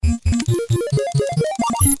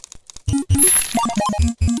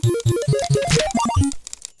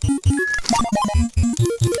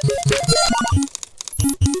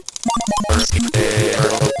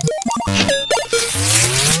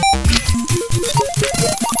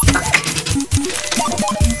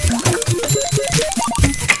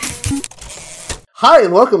Hi,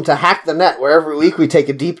 and welcome to Hack the Net, where every week we take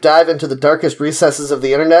a deep dive into the darkest recesses of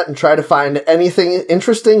the internet and try to find anything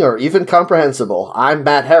interesting or even comprehensible. I'm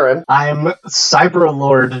Matt Herron. I'm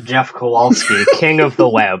Cyberlord Jeff Kowalski, king of the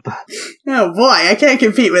web. Oh boy, I can't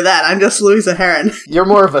compete with that. I'm just Louisa Herron. You're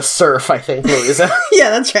more of a serf, I think, Louisa.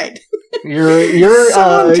 Yeah, that's right. You're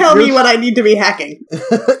Someone tell me what I need to be hacking.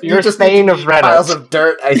 You're just Thane of Reddit. Piles of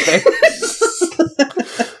dirt, I think.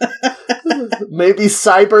 Maybe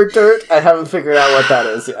cyber dirt? I haven't figured out what that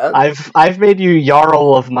is yet. I've made you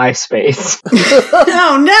Jarl of MySpace.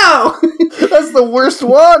 Oh no! That's the worst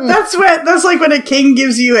one! That's like when a king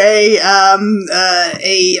gives you a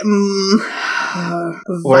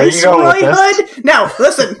viceroyhood? No,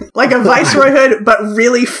 listen, like a viceroyhood, but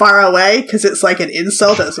really far away, because it's like an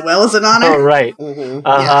insult as well as an honor. Oh, right. Mm-hmm.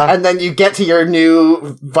 Uh-huh. And then you get to your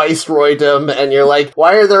new viceroydom, and you're like,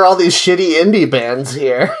 why are there all these shitty indie bands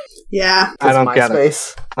here? Yeah. I don't get it.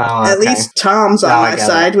 MySpace. Oh, At okay. least Tom's on my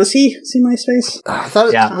side. Was he MySpace? I thought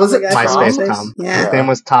it Yeah. was it MySpace Tom? Tom. Yeah. His name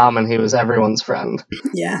was Tom, and he was everyone's friend.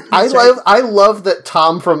 Yeah. I love that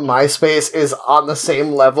Tom from MySpace is on the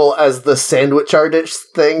same level as the sandwich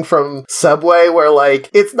artist thing from Subway, where, like,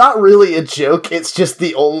 it's not really a joke, it's just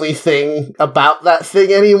the only thing about that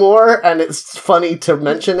thing anymore, and it's funny to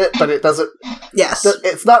mention it, but it doesn't... Yes.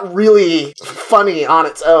 It's not really funny on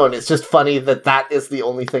its own, it's just funny that that is the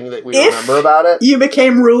only thing that we remember about it. You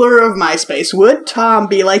became ruler of MySpace. Would Tom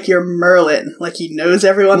be like your Merlin? Like he knows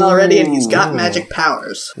everyone already and he's got magic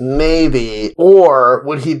powers? Maybe. Or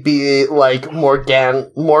would he be like Morgan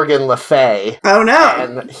Le Fay? Oh no!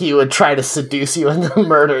 And he would try to seduce you and then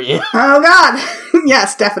murder you. Oh god!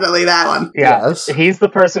 Yes, definitely that one. Yeah, Yes. He's the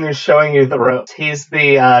person who's showing you the ropes. He's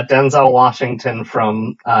the Denzel Washington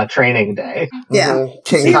from Training Day. Yeah. Mhm.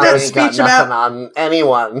 King See that Kong got speech nothing about on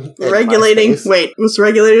anyone. in regulating. MySpace. Wait, was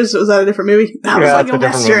Regulators? Was that a different movie? That was Yeah, like that's a a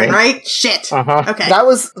different western, movie. right? Shit. Uh-huh. Okay. That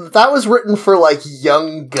was written for like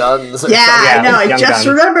Young Guns. Or Yeah, something. I know. I Young just Guns.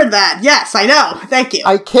 remembered that. Yes, I know. Thank you.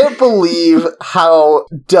 I can't believe how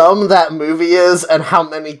dumb that movie is and how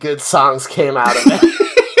many good songs came out of it.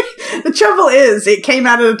 The trouble is, it came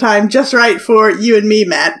out at a time just right for you and me,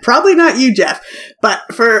 Matt. Probably not you, Jeff. But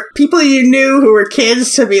for people you knew who were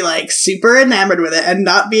kids to be, like, super enamored with it and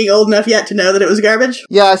not being old enough yet to know that it was garbage.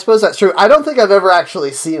 Yeah, I suppose that's true. I don't think I've ever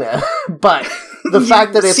actually seen it, but the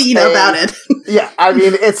fact that it's seen about it. Yeah, I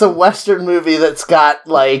mean, it's a Western movie that's got,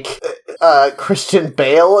 like, Christian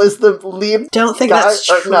Bale is the lead Don't think guy. that's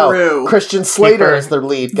Or, true. no, Christian Slater Kiefer. is the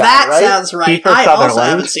lead guy, That right? sounds right. Kiefer I also Sutherland.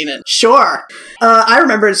 haven't seen it. Sure. I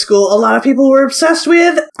remember in school, a lot of people were obsessed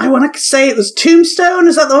with, I want to say it was Tombstone.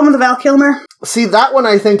 Is that the one with the Val Kilmer? See, that one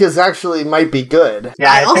I think is actually might be good.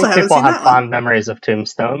 Yeah, I I, also think haven't people seen have that one. fond memories of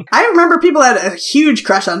Tombstone. I remember people had a huge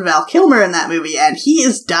crush on Val Kilmer in that movie, and he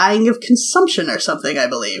is dying of consumption or something, I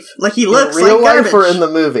believe. Like, he looks in real like life garbage. or in the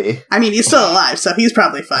movie? I mean, he's still alive, so he's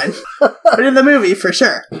probably fine. But in the movie, for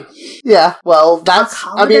sure. Yeah, well, that's...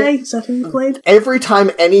 Holiday? I mean, Is that who he played? every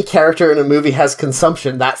time any character in a movie has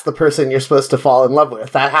consumption, that's the person you're supposed to fall in love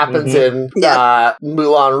with. That happens in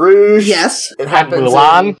Moulin Rouge. Yes. It happens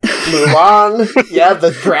Mulan. in Mulan. Yeah,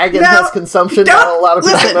 the dragon No, has consumption. don't- Not a lot of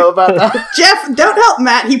people listen. know about that. Jeff, don't help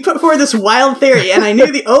Matt. He put forward this wild theory, and I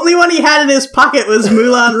knew the only one he had in his pocket was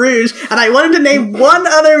Moulin Rouge, and I wanted to name one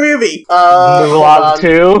other movie. Hold Mulan on.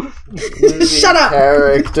 2. Movie Shut up.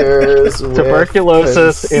 Characters with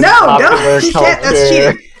Tuberculosis in No, popular don't. You can't. That's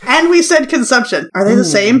culture. cheating. And we said consumption. Are they the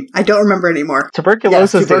same? I don't remember anymore.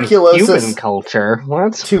 Tuberculosis, Yeah, tuberculosis- in human culture.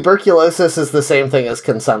 What? Tuberculosis is the same thing as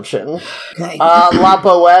consumption. Okay. La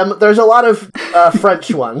Boheme. There's a lot of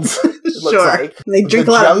French ones. It looks Sure. like. They drink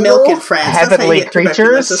The a lot of milk Jungle? in France. That's how you Heavenly get Creatures?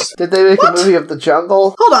 tuberculosis. Did they make What? a movie of the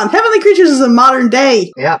jungle? Hold on. Heavenly Creatures is a modern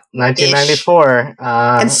day. Yeah, 1994.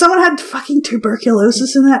 And someone had fucking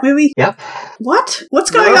tuberculosis in that movie? Yep. What?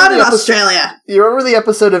 What's You going know on in the episode- Australia? You remember the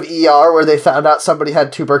episode of ER where they found out somebody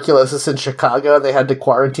had tuberculosis in Chicago and they had to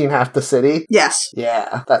quarantine half the city? Yes.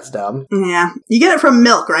 Yeah, that's dumb. Yeah. You get it from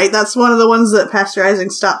milk, right? That's one of the ones that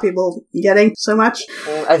pasteurizing stop people getting so much.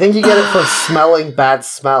 I think you get it from smelling bad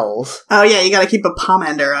smells. Oh yeah, you gotta keep a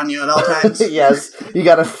pomander on you at all times. Yes, you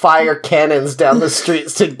gotta fire cannons down the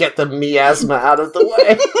streets to get the miasma out of the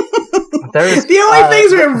way. There's, The only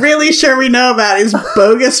things we're really sure we know about is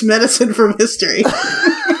bogus medicine from history.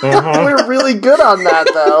 We're really good on that,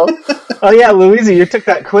 though. Oh yeah, Louisa, you took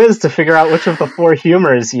that quiz to figure out which of the 4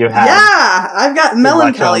 humors you had. Yeah, I've got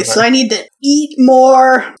melancholy, over. so I need to eat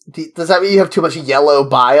more. Does that mean you have too much yellow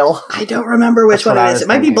bile? I don't remember which That's what one I it is. was It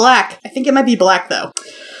might be thinking. black. I think it might be black, though.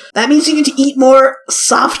 That means you need to eat more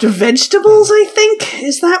soft vegetables, I think.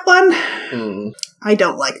 Is that one? I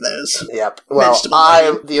don't like those. Yep. Well,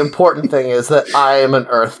 Vegetable. the important thing is that I am an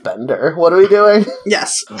earthbender. What are we doing?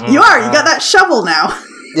 Yes. You are. You got that shovel now.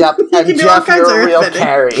 Yep. And can do all Jeff, kinds you're a of real earthbending.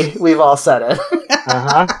 Carrie. We've all said it.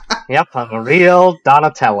 Yep, I'm a real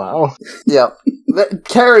Donatello. Yep.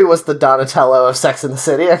 Carrie was the Donatello of Sex and the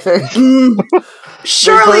City, I think.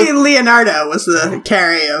 Surely Leonardo was the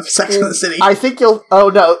Carrie of Sex and the City. I think you'll... Oh,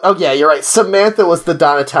 no. Oh, yeah, you're right. Samantha was the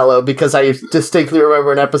Donatello because I distinctly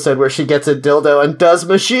remember an episode where she gets a dildo and does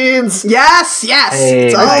machines. Yes. Hey.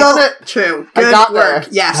 It's all I've done it. true. I Good got work.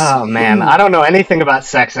 there. Yes. Oh man, I don't know anything about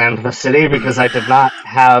Sex and the City because I did not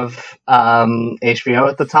have HBO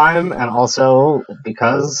at the time, and also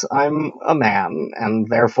because I'm a man, and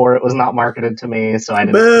therefore it was not marketed to me, so I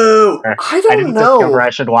didn't. Boo. I don't didn't know. discover I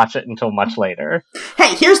should watch it until much later.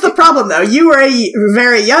 Hey, here's the problem, though. You were a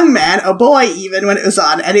very young man, a boy even, when it was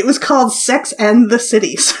on, and it was called Sex and the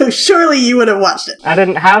City, so surely you would have watched it. I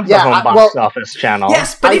didn't have the home box office channel.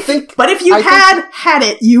 Yes, but I if think- you I had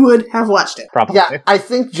it, you would have watched it. Probably. Yeah, I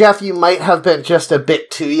think, Jeff, you might have been just a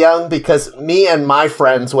bit too young because me and my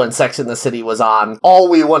friends, when Sex and the City was on, all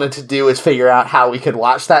we wanted to do is figure out how we could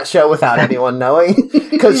watch that show without anyone knowing.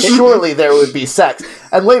 Because surely there would be sex.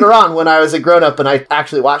 And later on, when I was a grown-up and I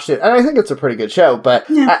actually watched it, and I think it's a pretty good show, but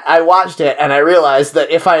I watched it and I realized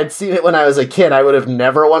that if I had seen it when I was a kid, I would have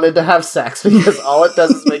never wanted to have sex because all it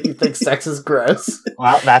does is make you think sex is gross.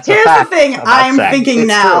 Well, that's a Here's fact. the thing about I'm sex. thinking It's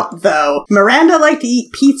now, true. though. Miranda liked to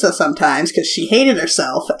eat pizza sometimes because she hated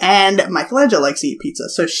herself, and Michelangelo likes to eat pizza,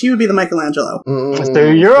 so she would be the Michelangelo. So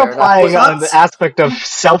you're fair applying enough. an aspect of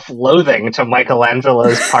self-loathing to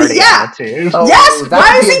Michelangelo's party Yeah. attitude. Oh, Yes! that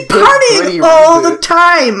Why would is be he a good, gritty partying all the reboot.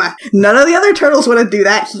 time? None of the other turtles want to do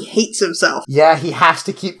that. He hates himself. Yeah, he has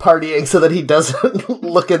to keep partying so that he doesn't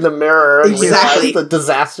look in the mirror and Exactly. realize the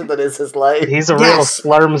disaster that is his life. He's a real Yes.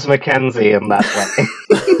 Slurms Mackenzie in that way.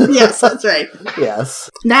 Yes, that's right. Yes.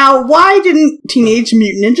 Now, why didn't Teenage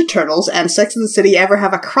Mutant Ninja Turtles and Sex and the City ever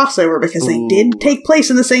have a crossover? Because they did take place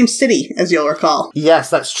in the same city, as you'll recall. Yes,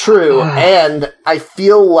 that's true. And I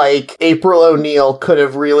feel like April O'Neil could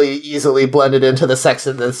have really easily blended into the Sex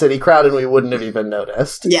and the City crowd and we wouldn't have even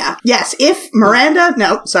noticed. Yeah. Yes, if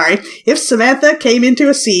if Samantha came into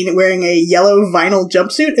a scene wearing a yellow vinyl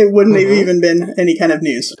jumpsuit, it wouldn't have even been any kind of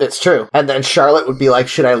news. It's true. And then Charlotte would be like,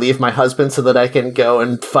 should I leave my husband so that I can go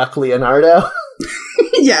and fuck Leonardo?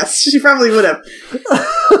 Yes, she probably would have.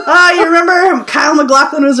 You remember Kyle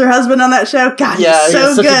MacLachlan was her husband on that show? God, Yeah, he's so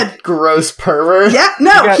he's such good. a gross pervert. Yeah,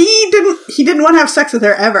 no, got- he didn't want to have sex with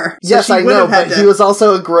her ever. So Yes, she I would know, have had but to- he was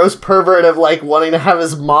also a gross pervert of, like, wanting to have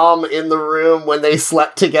his mom in the room when they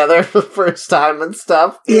slept together for the first time and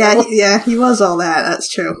stuff. Yeah, he was all that. That's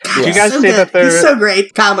true. God, Did you he's guys so see good. that there- He's so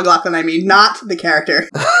great. Kyle MacLachlan, I mean, not the character.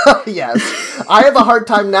 Yes. I have a hard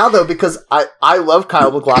time now, though, because I love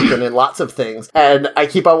Kyle MacLachlan in lots of things, and I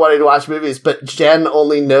keep on wanting to watch movies, but Jen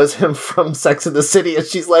only knows him from Sex and the City, and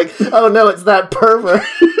she's like, oh no, it's that pervert.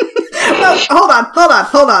 No,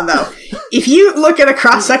 hold on, though. If you look at a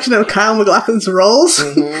cross-section of Kyle MacLachlan's roles,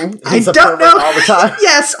 I He's a don't pervert know. all the time.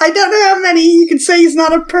 Yes, I don't know how many you can say he's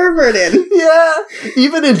not a pervert in. Yeah,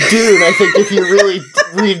 even in Dune, I think if you really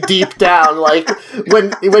read deep down, like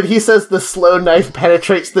when he says the slow knife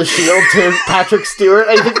penetrates the shield to Patrick Stewart,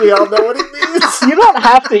 I think we all know what he means. You don't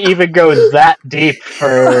have to even go that deep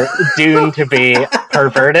for Dune to be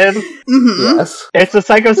perverted. Yes, It's a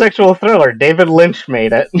psychosexual thriller. David Lynch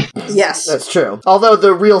made it. Yes. that's true. Although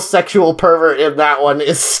the real sexual pervert in that one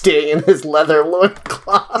is Sting in his leather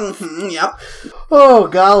loincloth. Yep. Oh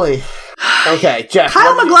golly. Okay, Jeff.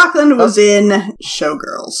 Kyle what do you- MacLachlan was in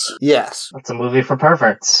Showgirls. Yes. That's a movie for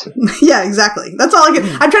perverts. Yeah, exactly. That's all I can.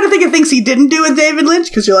 I'm trying to think of things he didn't do with David Lynch,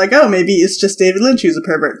 because you're like, oh, maybe it's just David Lynch who's a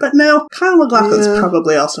pervert. But no, Kyle MacLachlan's Yeah.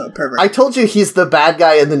 probably also a pervert. I told you he's the bad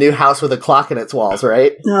guy in the new house with a clock in its walls,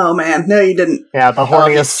 right? Oh, man. No, you didn't. Yeah, the he's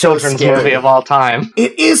horniest so children's scary. movie of all time.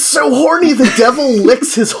 It is so horny, the devil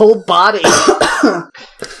licks his whole body.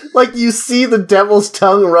 Like, you see the devil's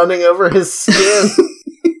tongue running over his skin.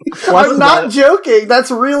 I'm Wasn't not that joking,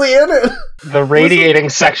 that's really in it. the radiating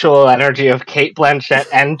sexual energy of Kate Blanchett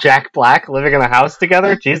and Jack Black living in a house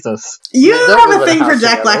together? Jesus. You They don't have live a in a thing for house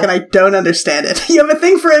Jack Black, together. and I don't understand it. You have a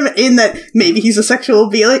thing for him in that maybe he's a sexual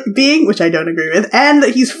being, which I don't agree with, and that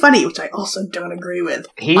he's funny, which I also don't agree with.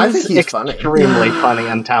 I think he's funny. extremely funny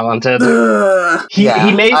and talented. Ugh. He's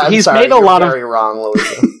I'm made sorry, a you're lot very wrong,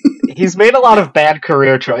 Louisa. He's made a lot of bad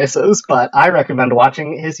career choices, but I recommend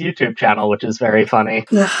watching his YouTube channel, which is very funny.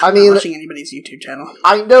 I mean, not watching anybody's YouTube channel.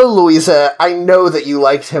 I know, Louisa, I know that you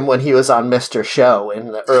liked him when he was on Mr. Show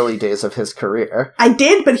in the early days of his career. I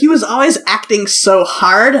did, but he was always acting so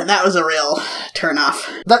hard, that was a real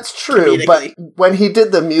turnoff. That's true, but when he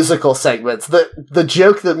did the musical segments, the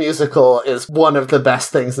Joke the Musical is one of the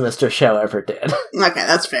best things Mr. Show ever did. Okay,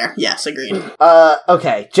 that's fair. Yes, agreed.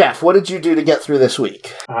 Okay, Jeff, what did you do to get through this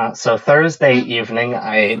week? So Thursday evening,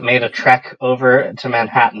 I made a trek over to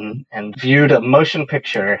Manhattan and viewed a motion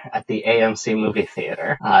picture at the AMC movie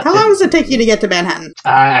theater. How long does it take you to get to Manhattan?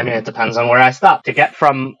 I mean, it depends on where I stop. To get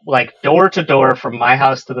from, like, door to door from my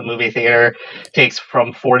house to the movie theater takes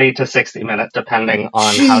from 40 to 60 minutes, depending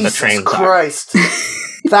on how the trains Christ.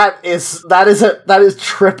 That is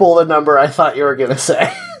triple the number I thought you were going to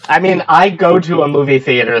say. I mean, I go to a movie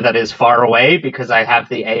theater that is far away because I have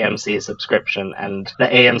the AMC subscription, and the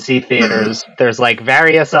AMC theaters, there's like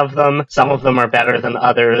various of them. Some of them are better than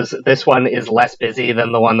others. This one is less busy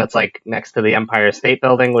than the one that's like next to the Empire State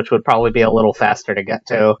Building, which would probably be a little faster to get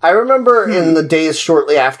to. I remember in the days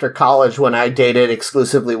shortly after college when I dated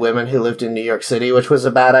exclusively women who lived in New York City, which was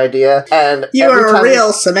a bad idea. And you were a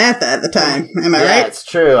real Samantha at the time, am I right? Yeah, it's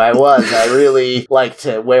true. I was. I really like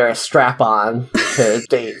to wear a strap-on to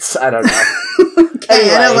dates. I don't know. Okay,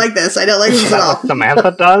 anyway. I don't like this. I don't like this at all.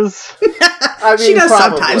 Samantha does? I mean, she does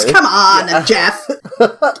probably. Sometimes. Come on, Jeff.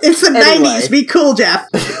 It's the 90s. Be cool, Jeff.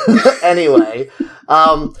 Anyway.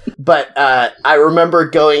 But I remember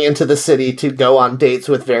going into the city to go on dates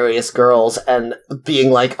with various girls and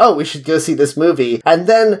being like, oh, we should go see this movie. And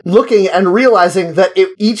then looking and realizing that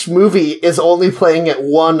each movie is only playing at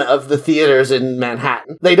one of the theaters in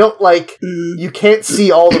Manhattan. They don't you can't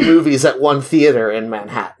see all the movies at one theater in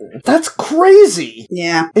Manhattan. That's crazy.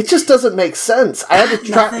 Yeah. It just doesn't make sense. I had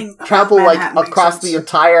to travel across the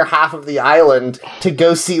entire half of the island to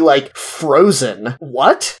go see Frozen.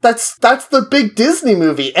 What? That's the big Disney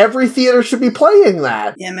movie. Every theater should be playing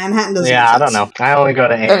that. Yeah, Manhattan doesn't. Yeah, I don't know. I only go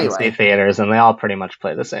to AMC theaters, and they all pretty much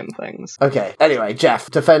play the same things. Okay. Anyway,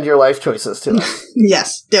 Jeff, defend your life choices to us.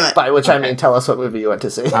 Yes, do it. By which I mean, tell us what movie you went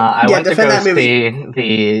to see. I went to go see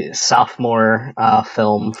the sophomore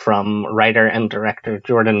film from writer and director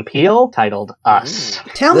Jordan Peele, titled Us.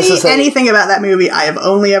 Tell me anything about that movie. I have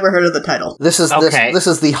only ever heard of the title. This is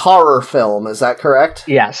the horror film. Is that correct?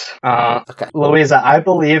 Yes. Okay. Louisa, I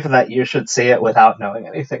believe that you should see it without knowing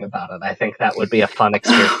anything about it. I think that would be a fun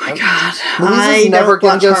experience. Oh my god. Louisa's never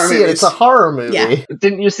going to go see it. It's a horror movie. Yeah.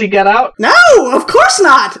 Didn't you see Get Out? No, of course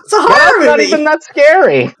not. It's a horror movie. Not even that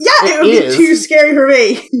scary. Yeah, it would be too scary for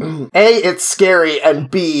me. A, it's scary, and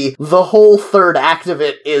B, the whole third act of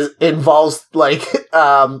it involves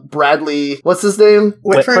Bradley, what's his name?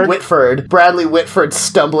 Whitford. Bradley Whitford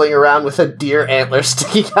stumbling around with a deer antler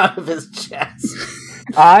sticking out of his chest.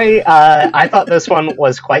 I thought this one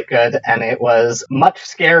was quite good, and it was much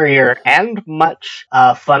scarier and much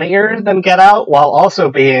funnier than Get Out, while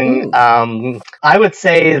also being, I would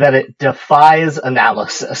say that it defies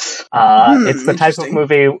analysis. It's the type of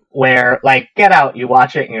movie where, Get Out, you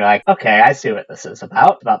watch it and you're like, okay, I see what this is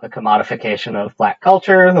about the commodification of black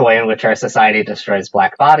culture, the way in which our society destroys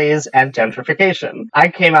black bodies, and gentrification. I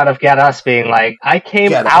came out of Get Us being like, I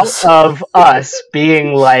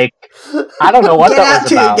don't know what that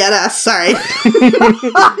was about. Get us, sorry.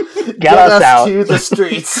 Get us out to the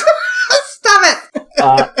streets. Stop it.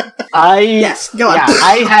 Yes, go on. Yeah,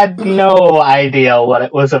 I had no idea what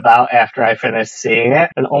it was about after I finished seeing it,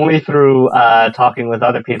 and only through talking with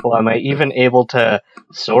other people am I even able to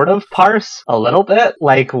sort of parse a little bit,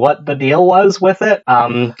 what the deal was with it.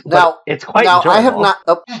 Now, it's quite enjoyable. I have not.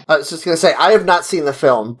 I was just going to say, I have not seen the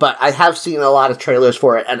film, but I have seen a lot of trailers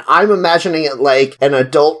for it, and I'm imagining it like an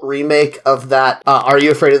adult remake of that Are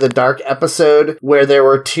You Afraid of the Dark episode, where there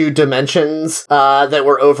were two dimensions that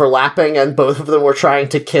were overlapping, and both of them were trying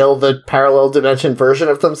to kill the parallel dimension version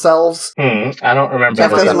of themselves. I don't remember.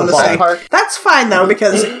 That's fine though,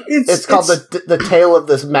 because it's called the Tale of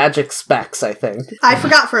the Magic Specs, I think. I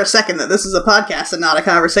forgot for a second that this is a podcast and not a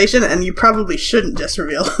conversation, and you probably shouldn't just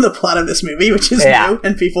reveal the plot of this movie, which is new,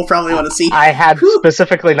 and people probably want to see. I had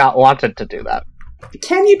specifically not wanted to do that.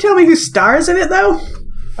 Can you tell me who stars in it though?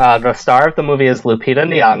 The star of the movie is Lupita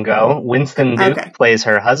Nyong'o. Winston Duke plays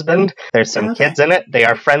her husband. There's some kids in it. They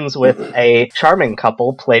are friends with a charming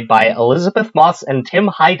couple played by Elizabeth Moss and Tim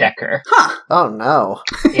Heidecker. Huh. Oh, no.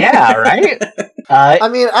 Yeah, right? I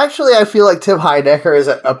mean, actually, I feel like Tim Heidecker is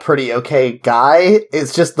a pretty okay guy.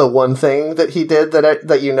 It's just the one thing that he did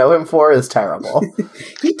that you know him for is terrible.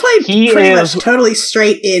 He played pretty much totally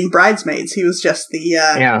straight in Bridesmaids. He was just the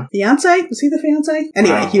fiancé? Was he the fiancé?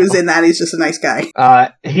 Anyway, he was in that. He's just a nice guy.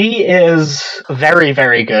 He is very,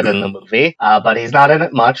 very good in the movie, but he's not in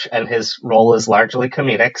it much, and his role is largely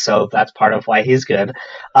comedic, so that's part of why he's good.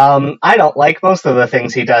 I don't like most of the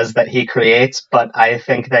things he does that he creates, but I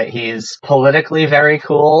think that he's politically very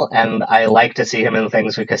cool, and I like to see him in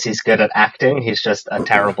things because he's good at acting. He's just a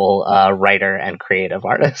terrible writer and creative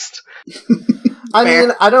artist. I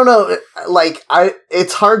mean, I don't know, like,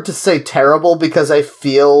 it's hard to say terrible because I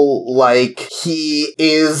feel like he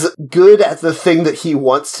is good at the thing that he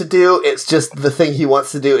wants to do. It's just the thing he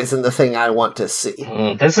wants to do isn't the thing I want to see.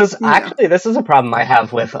 This is a problem I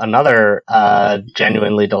have with another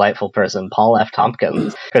genuinely delightful person, Paul F.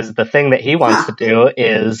 Tompkins, because the thing that he wants to do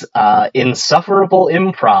is insufferable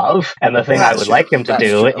improv, and the thing I would like him to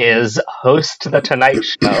do is host The Tonight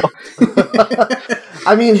Show.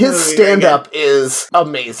 I mean, his stand-up is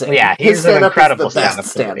amazing. Yeah, he's an incredible stand-up.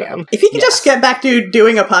 If he could just get back to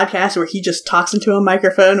doing a podcast where he just talks into a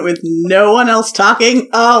microphone with no one else talking,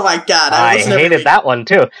 oh my god. I hated that one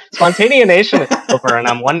too. Spontanea Nation is over, and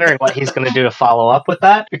I'm wondering what he's going to do to follow up with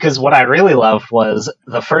that, because what I really loved was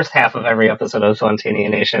the first half of every episode of Spontanea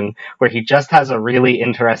Nation, where he just has a really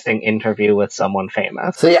interesting interview with someone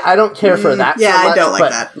famous. So yeah, I don't care for that so much, I don't like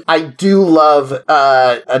that. I do love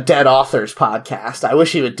a Dead Authors podcast. I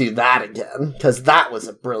wish he would do that again, because that was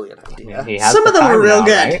a brilliant idea. Some of them were real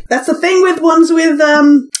good. Right? That's the thing with ones with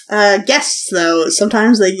guests, though.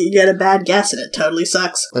 Sometimes you get a bad guest and it totally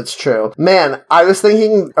sucks. That's true. Man, I was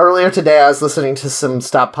thinking earlier today, I was listening to some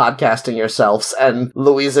Stop Podcasting Yourselves, and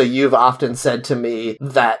Louisa, you've often said to me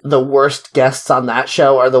that the worst guests on that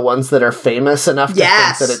show are the ones that are famous enough to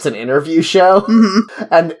think that it's an interview show. Mm-hmm.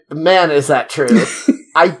 And man, is that true.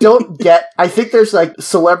 I think there's like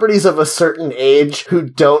celebrities of a certain age who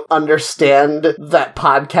don't understand that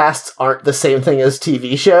podcasts aren't the same thing as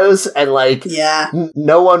TV shows, and like,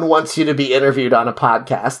 no one wants you to be interviewed on a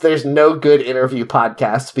podcast. There's no good interview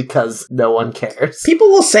podcasts because no one cares. People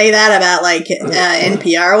will say that about like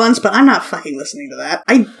NPR ones, but I'm not fucking listening to that.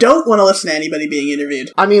 I don't want to listen to anybody being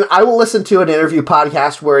interviewed. I mean, I will listen to an interview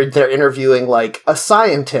podcast where they're interviewing like a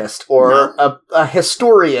scientist or a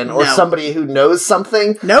historian or somebody who knows something.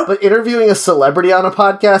 Nope. But interviewing a celebrity on a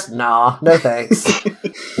podcast? Nah, no thanks.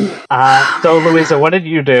 So, Louisa, what did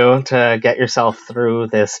you do to get yourself through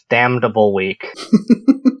this damnable week?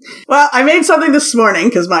 Well, I made something this morning,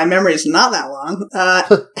 because my memory is not that long,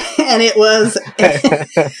 and it was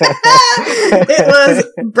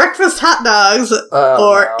breakfast hot dogs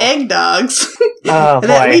egg dogs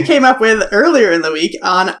that we came up with earlier in the week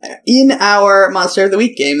in our Monster of the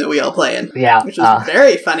Week game that we all play in. Yeah, which was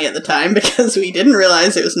very funny at the time, because we didn't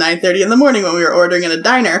realize it was 9:30 in the morning when we were ordering in a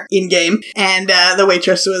diner in-game, and the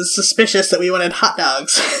waitress was suspicious that we wanted hot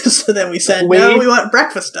dogs. So then we said, no, we want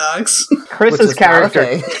breakfast dogs. Chris's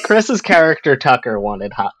character Tucker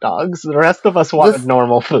wanted hot dogs. The rest of us wanted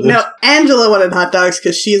normal food. No, Angela wanted hot dogs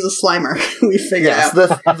because she's a Slimer. We figured out.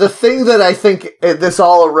 The thing that I think this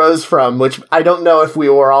all arose from, which I don't know if we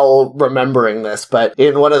were all remembering this, but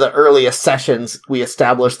in one of the earliest sessions, we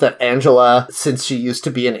established that Angela, since she used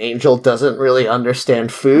to be an angel, doesn't really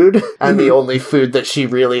understand food, and the only food that she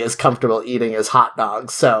really is comfortable eating is hot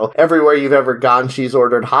dogs. So everywhere you've ever gone, she's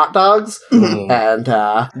ordered hot dogs, and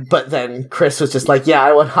but then Chris was just like, yeah,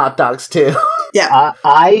 I want hot dogs too. Yeah,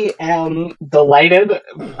 I am delighted.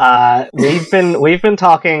 We've been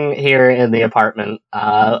talking here in the apartment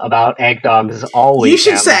about egg dogs all week. You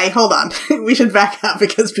should say, hold on, we should back up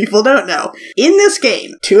because people don't know. In this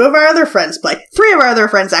game, 2 of our other friends play. 3 of our other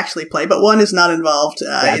friends actually play, but 1 is not involved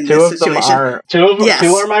in this situation. Two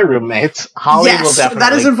are my roommates. Holly will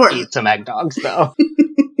definitely eat some egg dogs, though.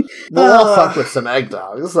 We'll all fuck with some egg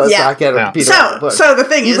dogs. Let's not get a beat around the bush. So the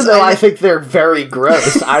thing Even though I think they're very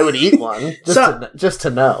gross, I would eat one just to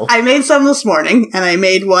know. I made some this morning, and I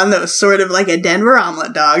made one that was sort of like a Denver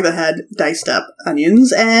omelet dog that had diced up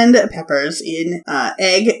onions and peppers in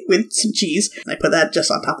egg with some cheese. And I put that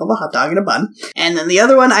just on top of a hot dog in a bun. And then the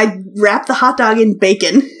other one, I wrapped the hot dog in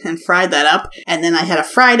bacon and fried that up. And then I had a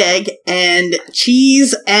fried egg and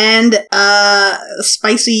cheese and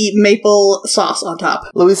spicy maple sauce on top.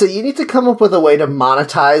 Louisa, you need to come up with a way to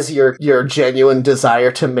monetize your genuine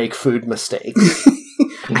desire to make food mistakes.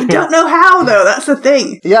 I don't know how, though. That's the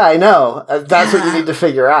thing. Yeah, I know. That's what you need to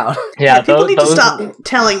figure out. Yeah, people need to stop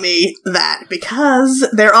telling me that, because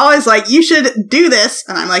they're always like, you should do this.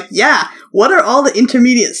 And I'm like, yeah, what are all the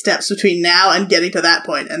intermediate steps between now and getting to that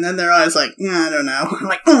point? And then they're always like, I don't know. I'm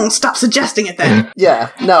like, stop suggesting it then. Yeah,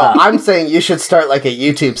 no, I'm saying you should start like a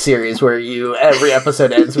YouTube series where every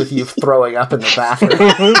episode ends with you throwing up in the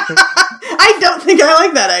bathroom. I don't think I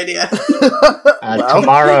like that idea.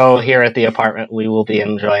 Tomorrow here at the apartment, we will be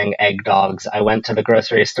enjoying egg dogs. I went to the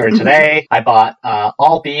grocery store today. I bought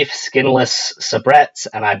all beef, skinless sabrettes,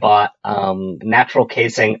 and I bought natural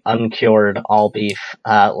casing, uncured all beef,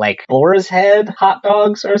 like boar's head hot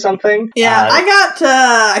dogs or something. Yeah, I got,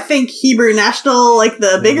 I think Hebrew National, like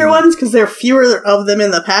the bigger ones, because there are fewer of them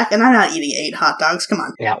in the pack, and I'm not eating 8 hot dogs. Come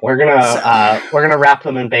on. Yeah, we're gonna wrap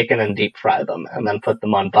them in bacon and deep fry them, and then put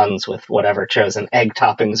them on buns with whatever chosen egg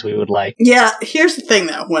toppings we would like. Yeah, here's the thing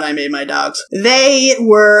though, when I made my dogs. They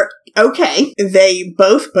were okay. They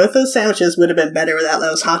both those sandwiches would have been better without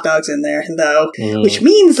those hot dogs in there, though, which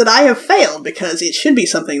means that I have failed, because it should be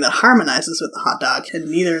something that harmonizes with the hot dog, and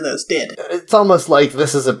neither of those did. It's almost like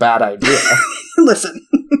this is a bad idea. Listen,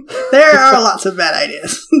 there are lots of bad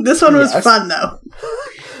ideas. This one was fun, though.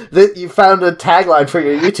 You found a tagline for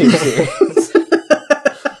your YouTube series.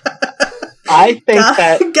 I think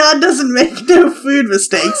that God doesn't make no food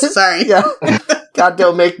mistakes. Sorry. Yeah. God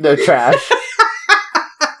don't make no trash.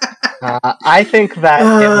 I think that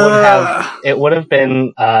it would have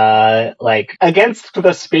been like against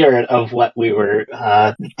the spirit of what we were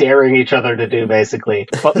daring each other to do, basically,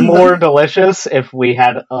 but more delicious if we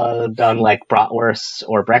had done like bratwursts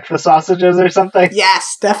or breakfast sausages or something.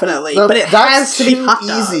 Yes, definitely. No, but it has to be hot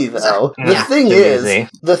dogs. Easy though. Yeah,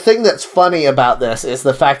 The thing that's funny about this is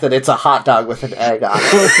the fact that it's a hot dog with an egg on it.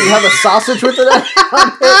 If you have a sausage with an egg on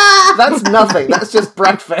it, that's nothing. That's just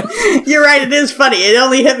breakfast. You're right. It is funny. It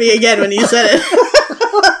only hit me again when you said it.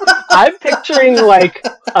 I'm picturing like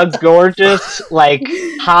a gorgeous, like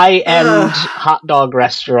high-end hot dog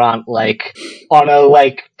restaurant, like on a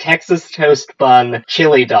like Texas toast bun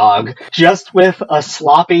chili dog, just with a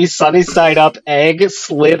sloppy sunny side up egg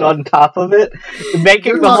slid on top of it,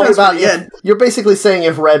 making the whole. You're basically saying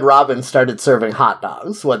if Red Robin started serving hot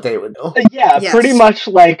dogs, what they would do. Yeah, yes. Pretty much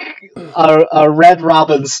like a Red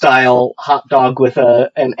Robin style hot dog with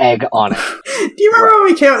an egg on it. Do you remember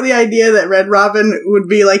when we came up with the idea that Red Robin would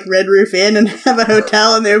be like Red Roof Inn and have a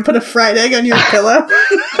hotel and they would put a fried egg on your pillow?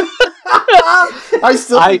 I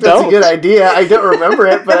still think that's a good idea. I don't remember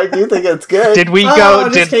it, but I do think it's good. Did we go?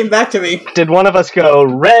 It just came back to me. Did one of us go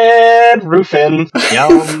Red Roofin?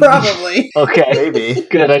 Yum. Probably. Okay. Maybe.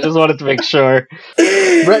 Good. I just wanted to make sure.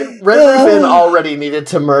 Red Roofin already needed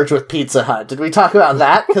to merge with Pizza Hut. Did we talk about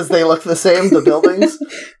that? Because they look the same, the buildings?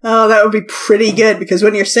 Oh, that would be pretty good, because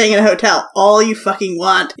when you're staying in a hotel, all you fucking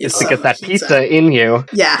want is to get that pizza in you.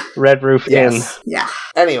 Yeah. Red Roof Inn. Yeah.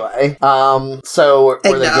 Anyway, so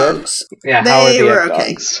were they good? Yeah, they were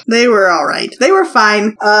okay. They were alright. They were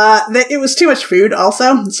fine. It was too much food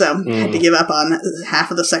also, so I had to give up on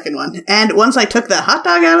half of the second one. And once I took the hot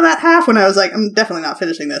dog out of that half, when I was like, I'm definitely not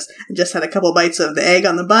finishing this, I just had a couple bites of the egg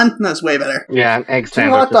on the bun, and that was way better. Yeah, an egg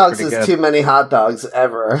sandwich. 2 hot dogs is too many hot dogs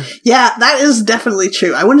ever. Yeah, that is definitely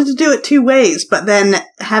true. I wanted to do it 2 ways, but then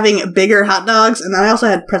having bigger hot dogs, and then I also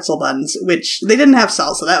had pretzel buns, which they didn't have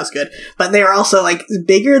salt, so that was good. But they were also like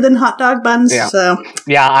bigger than hot dog buns, so...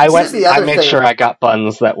 Yeah, I made sure I got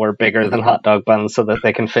buns that were bigger than hot dog buns so that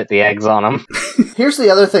they can fit the eggs on them. Here's the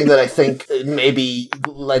other thing that I think maybe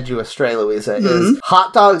led you astray, Louisa, is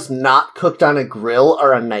hot dogs not cooked on a grill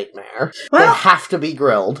are a nightmare. Well, they have to be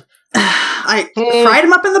grilled. I fried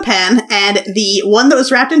them up in the pan, and the one that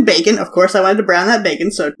was wrapped in bacon, of course I wanted to brown that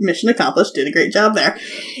bacon, so mission accomplished, did a great job there.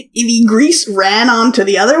 The grease ran onto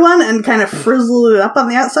the other one and kind of frizzled it up on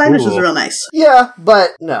the outside, which was real nice. Yeah,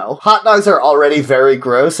 but no. Hot dogs are already very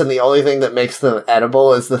gross, and the only thing that makes them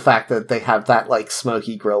edible is the fact that they have that, like,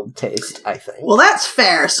 smoky grilled taste, I think. Well, that's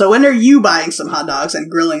fair. So when are you buying some hot dogs and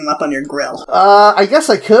grilling them up on your grill? I guess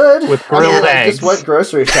I could. With grilled eggs. I just went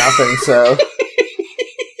grocery shopping, so...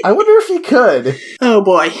 I wonder if you could. Oh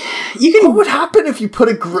boy. What would happen if you put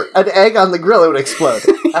an egg on the grill? It would explode.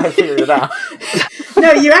 I figured it out.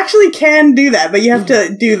 No, you actually can do that, but you have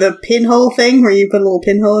to do the pinhole thing where you put a little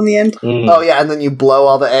pinhole in the end. Oh yeah, and then you blow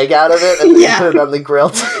all the egg out of it and then you put it on the grill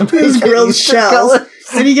to these grilled shells.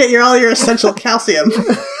 Then you get all your essential calcium.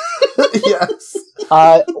 Yes.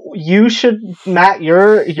 You should, Matt,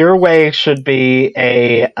 your way should be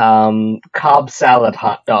a Cobb salad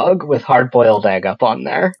hot dog with hard-boiled egg up on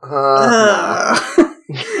there. No.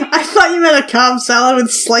 I thought you meant a Cobb salad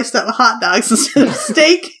with sliced up hot dogs instead of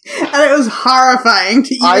steak, and it was horrifying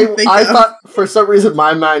to even think I of. thought, for some reason,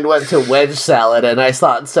 my mind went to wedge salad, and I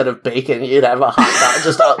thought instead of bacon, you'd have a hot dog,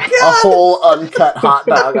 just a whole uncut hot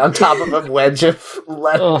dog on top of a wedge of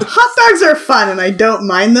lettuce. Hot dogs are fun, and I don't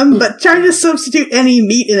mind them, but trying to substitute any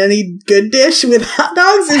meat in any good dish with hot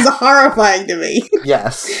dogs is horrifying to me.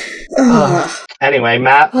 Yes. Anyway,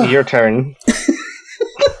 Matt, your turn.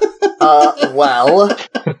 Well,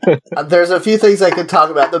 there's a few things I could talk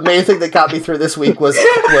about. The main thing that got me through this week was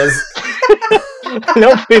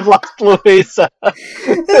Nope, we've lost Louisa.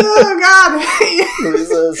 Oh, God.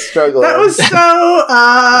 Louisa's struggling. That was so,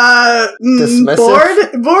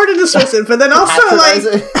 Dismissive? bored and dismissive, but then also,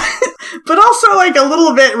 Patronizing. like a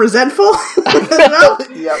little bit resentful. No?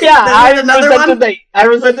 Yep. Yeah, I another one?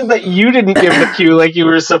 resented that you didn't give the cue like you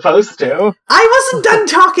were supposed to. I wasn't done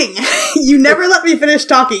talking. You never let me finish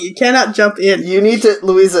talking. You cannot jump in. You need to,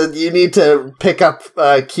 Louisa, you need to pick up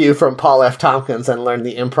a cue from Paul F. Tompkins and learn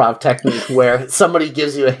the improv technique where somebody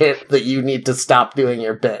gives you a hint that you need to stop doing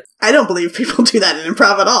your bit. I don't believe people do that in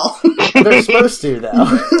improv at all. They're supposed to,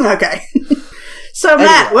 though. Okay. So,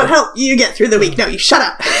 Matt, Anyway. what helped you get through the week? No, you shut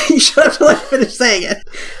up. You shut up till I finish saying it.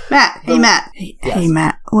 Matt, hey, Matt. Hey,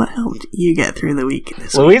 Matt, what helped you get through the week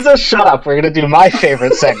this week? Louisa, shut up. We're going to do my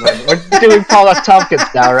favorite segment. We're doing Paul F. Tompkins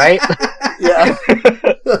now, right? Yeah.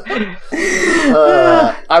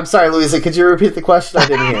 I'm sorry, Louisa, could you repeat the question? I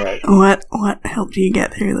didn't hear it. What helped you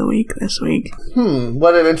get through the week this week?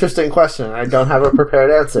 What an interesting question. I don't have a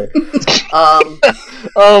prepared answer.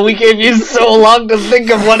 Oh, we gave you so long to think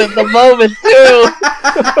of one at the moment, too.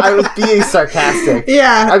 I was being sarcastic.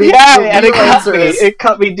 Yeah. I mean, Yeah, the and it real cut answer me. is It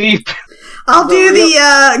cut me deep. I'll do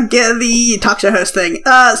the talk show host thing.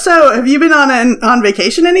 So, have you been on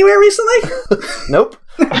vacation anywhere recently? nope.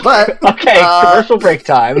 But Okay, commercial break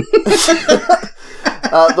time.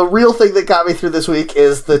 the real thing that got me through this week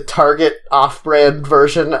is the Target off-brand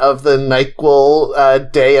version of the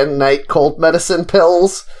NyQuil day and night cold medicine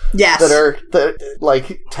pills. Yes. that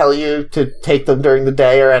like tell you to take them during the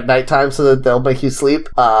day or at nighttime so that they'll make you sleep.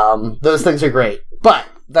 Those things are great, but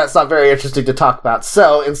that's not very interesting to talk about.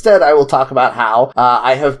 So instead, I will talk about how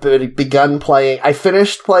I have begun playing. I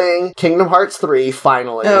finished playing Kingdom Hearts 3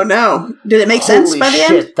 finally. Oh no! Did it make sense by the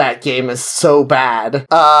Shit, end? that game is so bad.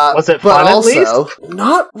 Was it but fun at also,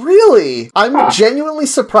 not really. I'm genuinely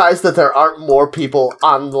surprised that there aren't more people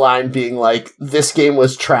online being like, "This game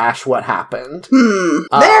was trash. What happened?"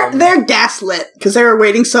 They're gaslit because they were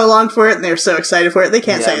waiting so long for it and they're so excited for it. They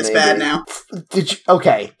can't say it's bad now.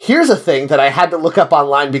 Okay, here's a thing that I had to look up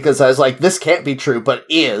online because I was like, this can't be true, but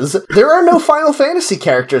is. There are no Final Fantasy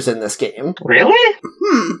characters in this game. Really?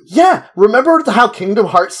 Yeah, remember how Kingdom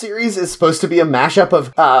Hearts series is supposed to be a mashup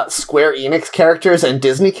of Square Enix characters and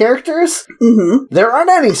Disney characters? Mm-hmm. There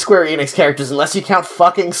aren't any Square Enix characters unless you count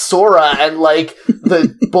fucking Sora and, like,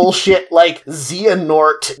 the bullshit, like,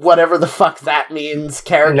 Xehanort, whatever the fuck that means,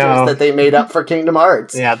 characters that they made up for Kingdom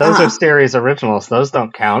Hearts. Yeah, those are series originals. Those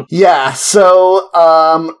don't count. Yeah, so,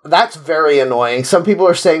 that's very annoying. Some people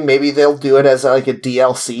are saying maybe they'll do it as, like, a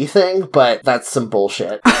DLC thing, but that's some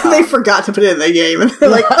bullshit. They forgot to put it in the game and they're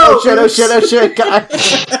like, oh shit,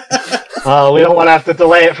 guys. We don't want to have to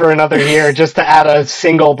delay it for another year just to add a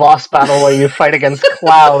single boss battle where you fight against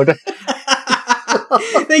Cloud.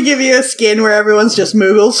 They give you a skin where everyone's just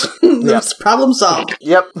Moogles. That's problem solved.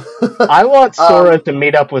 Yep. I want Sora to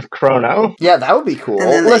meet up with Chrono. Yeah, that would be cool. And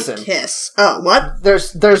then Listen, they kiss. Oh, what?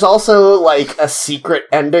 there's also, like, a secret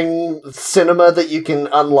ending cinema that you can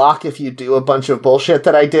unlock if you do a bunch of bullshit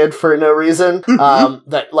that I did for no reason.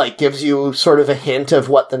 That, like, gives you sort of a hint of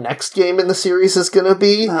what the next game in the series is gonna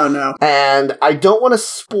be. Oh, no. And I don't want to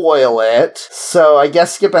spoil it, so I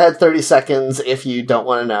guess skip ahead 30 seconds if you don't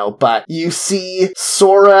want to know. But you see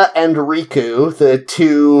Sora and Riku, the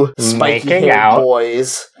two spiky-haired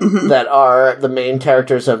boys that are the main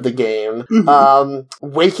characters of the game,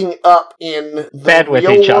 waking up in the bed with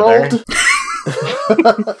real each world.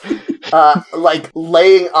 Like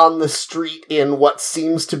laying on the street in what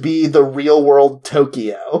seems to be the real world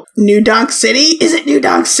Tokyo. New Donk City? Is it New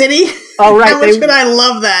Donk City? Oh, right. How much could I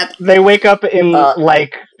love that? They wake up in,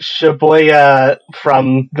 like, Shibuya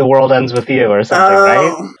from The World Ends With You or something,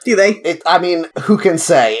 right? Do they? I mean, who can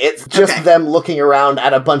say? It's just them looking around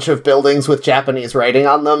at a bunch of buildings with Japanese writing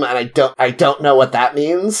on them, and I don't know what that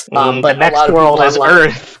means. But the next a lot of world people is online-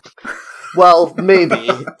 Earth. Well, maybe,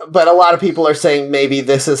 but a lot of people are saying maybe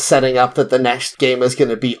this is setting up that the next game is going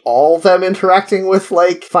to be all them interacting with,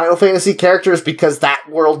 like, Final Fantasy characters, because that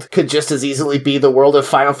world could just as easily be the world of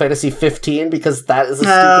Final Fantasy 15, because that is a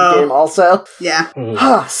stupid game also.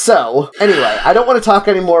 Yeah. So, anyway, I don't want to talk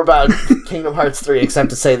anymore about Kingdom Hearts 3, except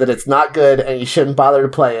to say that it's not good, and you shouldn't bother to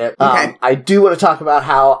play it. Okay. I do want to talk about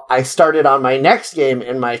how I started on my next game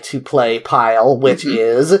in my to-play pile, which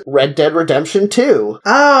is Red Dead Redemption 2.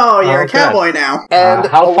 Oh, you're a good. cowboy now. And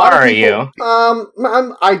how far are you?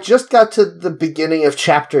 I just got to the beginning of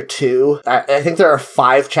chapter 2. I think there are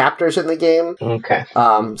 5 chapters in the game. Okay.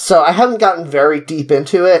 So I haven't gotten very deep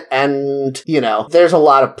into it, and, you know, there's a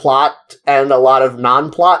lot of plot and a lot of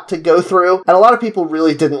non-plot to go through, and a lot of people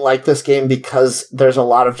really didn't like this game because there's a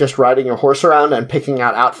lot of just riding your horse around and picking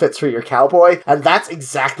out outfits for your cowboy, and that's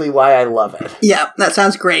exactly why I love it. Yeah, that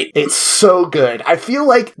sounds great. It's so good. I feel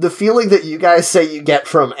like the feeling that you guys say you get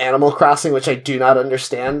from Animal Crossing, which I do not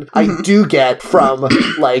understand, I do get from,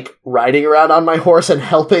 like, riding around on my horse and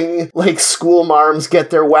helping, like, school marms get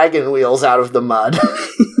their wagon wheels out of the mud.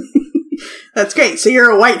 That's great. So you're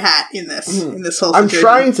a white hat in this whole situation. I'm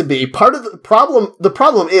trying to be. Part of the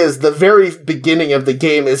problem is the very beginning of the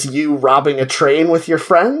game is you robbing a train with your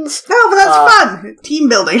friends. Oh, but that's fun. Team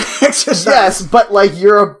building exercise. Yes, but, like,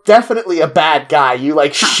 you're definitely a bad guy. You,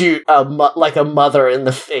 like, shoot a mother in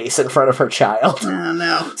the face in front of her child. Oh,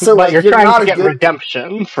 no. So, But like, you're trying not to a get good...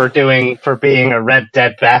 redemption for being a Red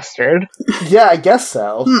Dead bastard. Yeah, I guess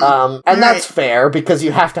so. And All that's right. fair, because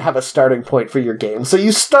you have to have a starting point for your game. So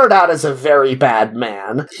you start out as a very bad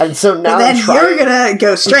man, and so now And then I'm trying... you're gonna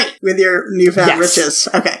go straight with your newfound Yes. riches.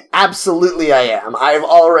 Okay. Absolutely I am. I've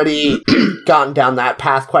already gone down that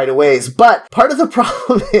path quite a ways, but part of the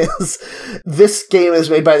problem is this game is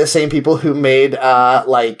made by the same people who made, Grand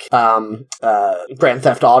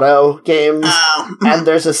Theft Auto games, Oh. and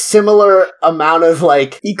there's a similar amount of,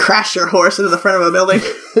 like... You crash your horse into the front of a building.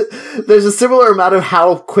 There's a similar amount of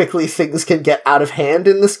how quickly things can get out of hand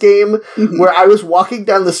in this game, where I was walking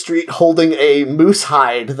down the street holding a moose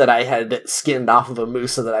hide that I had skinned off of a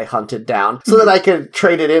moose that I hunted down, so that I could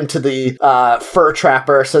trade it into the fur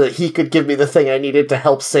trapper so that he could give me the thing I needed to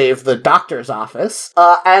help save the doctor's office.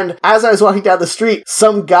 And as I was walking down the street,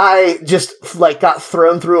 some guy just, like, got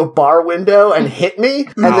thrown through a bar window and hit me,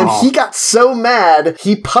 and then he got so mad,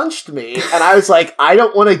 he punched me, and I was like, I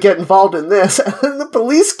don't want to get involved in this, and then the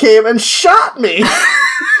police came and shot me.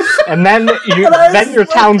 And then And your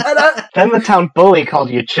town then the town bully called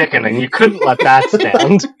you chicken, and you couldn't let that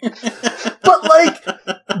stand. But, like,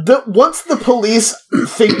 once the police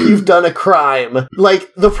think you've done a crime,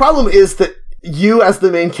 like, the problem is that you, as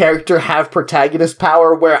the main character, have protagonist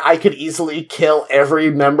power where I could easily kill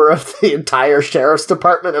every member of the entire sheriff's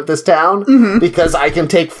department of this town, because I can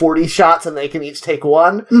take 40 shots and they can each take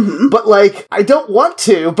 1. But, like, I don't want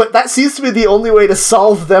to, but that seems to be the only way to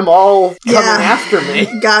solve them all coming after me.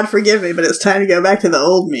 God forgive me, but it's time to go back to the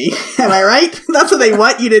old me. Am I right? That's what they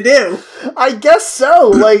want you to do. I guess so.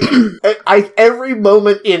 Like, every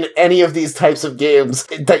moment in any of these types of games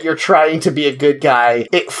that you're trying to be a good guy,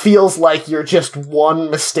 it feels like you're just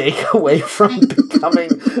one mistake away from becoming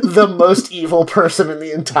the most evil person in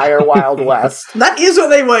the entire Wild West. That is what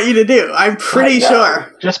they want you to do. I'm pretty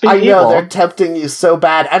sure. Just be I know, evil. they're tempting you so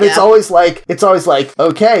bad. And it's always like,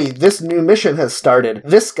 okay, this new mission has started.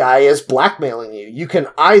 This guy is blackmailing you. You can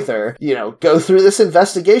either, go through this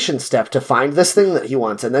investigation step to find this thing that he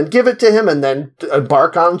wants and then give it to him and then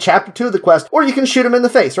embark on chapter 2 of the quest, or you can shoot him in the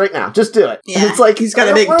face right now. Just do it. Yeah, And it's like, he's got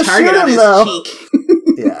I a don't big wanna target shoot on him, his though. cheek.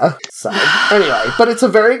 Yeah. So anyway, but it's a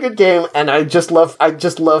very good game, and I just love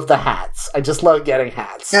the hats. I just love getting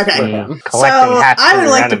hats. Okay. For him. Collecting So hats I for would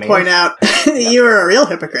your like enemies. to point out that you are a real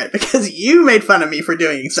hypocrite because you made fun of me for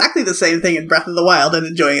doing exactly the same thing in Breath of the Wild and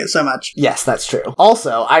enjoying it so much. Yes, that's true.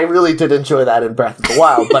 Also, I really did enjoy that in Breath of the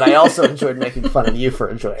Wild, but I also enjoyed making fun of you for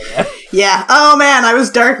enjoying it. Yeah. Oh man, I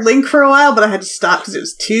was Dark Link for a while, but I had to stop because it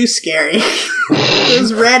was too scary.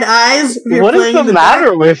 Those red eyes. If you're What is playing the in the matter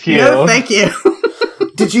dark. with you? No, thank you.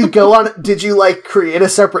 Did you like create a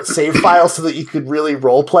separate save file so that you could really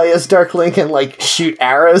roleplay as Dark Link and like shoot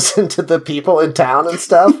arrows into the people in town and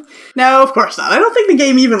stuff? No, of course not. I don't think the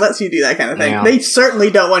game even lets you do that kind of thing. Yeah. They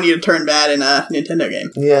certainly don't want you to turn bad in a Nintendo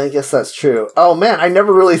game. Yeah, I guess that's true. Oh man, I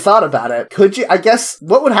never really thought about it. Could you? I guess,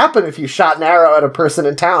 what would happen if you shot an arrow at a person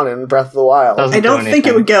in town in Breath of the Wild? Doesn't I don't do think it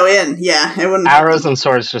anything. would go in. Yeah, it wouldn't. Arrows and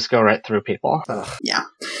swords just go right through people. Yeah.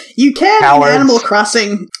 You can, Cowards. in Animal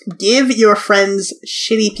Crossing, give your friends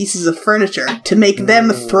shitty pieces of furniture to make them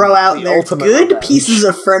throw out the their ultimate good revenge. pieces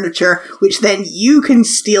of furniture, which then you can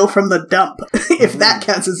steal from the dump, if that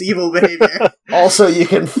counts as evil behavior. Also, you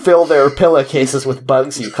can fill their pillowcases with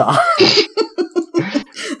bugs you caught.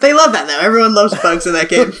 They love that, though. Everyone loves bugs in that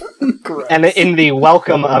game. Gross. And in the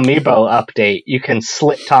Welcome Amiibo update, you can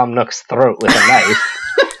slit Tom Nook's throat with a knife.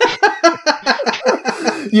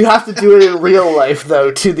 You have to do it in real life,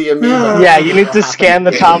 though, to the amiibo. Yeah, you need to scan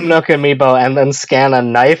the Tom Nook Amiibo and then scan a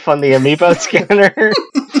knife on the Amiibo scanner.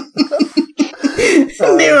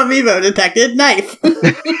 New amiibo detected. Knife.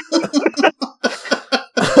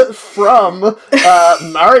 From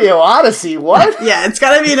Mario Odyssey, what? Yeah, it's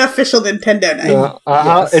gotta be an official Nintendo knife.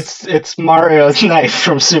 Yes. It's Mario's knife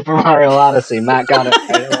from Super Mario Odyssey. Matt got it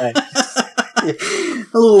right away.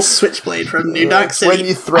 A little switchblade from New Donk City. When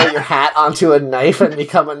you throw your hat onto a knife and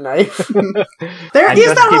become a knife. There I is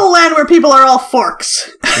just that keep- whole land where people are all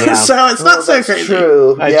forks. Yeah. So it's not so That's crazy.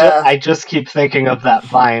 true. I just keep thinking of that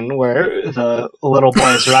Vine where the little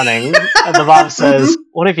boy's running, and the mom says,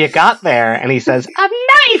 "What have you got there?" And he says, "A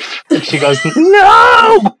knife!" And she goes,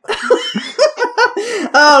 "No!"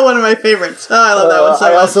 Oh, one of my favorites. Oh, I love that one so I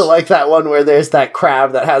much. also like that one where there's that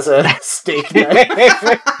crab that has a steak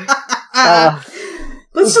knife.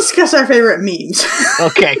 Let's discuss our favorite memes.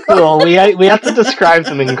 Okay, cool. We have to describe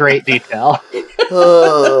them in great detail.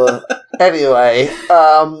 Anyway,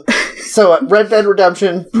 so Red Dead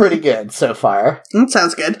Redemption, pretty good so far. That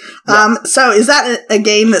sounds good. So is that a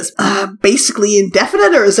game that's basically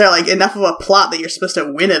indefinite, or is there like enough of a plot that you're supposed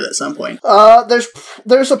to win it at some point?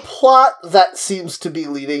 There's a plot that seems to be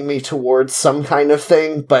leading me towards some kind of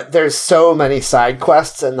thing, but there's so many side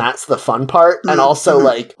quests, and that's the fun part. And also,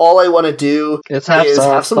 like, all I want to do Let's have is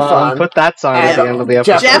some have some fun. Put that song at the end of the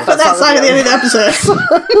episode. Jeff, put that song at the end of the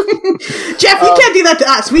episode. Jeff, you can't do that to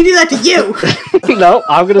us. We do that to you. No,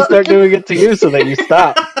 I'm going to start doing it to you so that you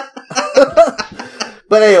stop.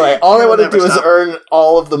 But anyway, all I want to never do is stop. earn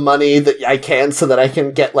all of the money that I can so that I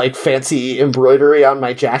can get, like, fancy embroidery on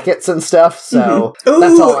my jackets and stuff. So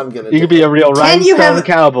that's Ooh. all I'm going to do. You could be a real Can you rhinestone have-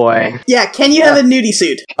 cowboy. Yeah, can you have a nudie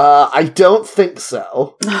suit? I don't think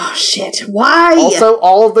so. Oh, shit. Why? Also,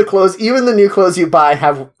 all of the clothes, even the new clothes you buy,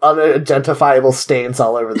 have unidentifiable stains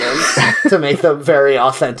all over them to make them very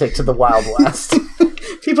authentic to the Wild West.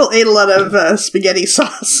 People ate a lot of spaghetti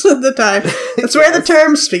sauce at the time. That's where the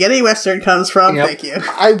term spaghetti western comes from. Yep. Thank you.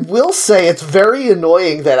 I will say it's very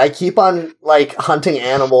annoying that I keep on, like, hunting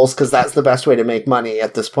animals because that's the best way to make money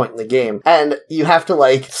at this point in the game. And you have to,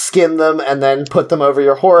 like, skin them and then put them over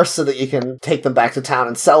your horse so that you can take them back to town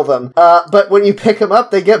and sell them. But when you pick them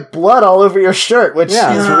up, they get blood all over your shirt, which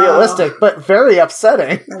Yeah. is No. realistic, but very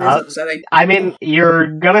upsetting. That is upsetting. I mean, you're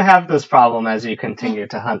going to have this problem as you continue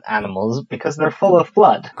to hunt animals because they're full of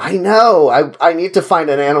blood. I know. I need to find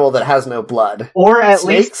an animal that has no blood. Or at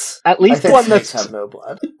Snakes? least I think one snakes that's have no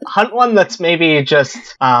blood. hunt one that's maybe just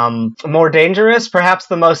more dangerous, perhaps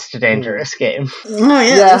the most dangerous game. Oh,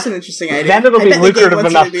 yeah, that's an interesting idea. Then it'll I be bet the game lucrative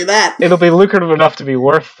wants you enough. to do that. It'll be lucrative enough to be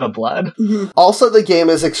worth the blood. Also, the game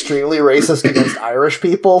is extremely racist against Irish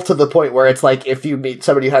people to the point where it's like if you meet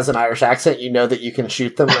somebody who has an Irish accent, you know that you can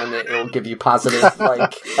shoot them and it'll give you positive,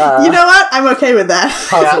 like, You know what? I'm okay with that.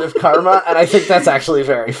 positive karma, and I think that's actually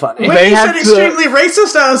very funny. When They you had said to- extremely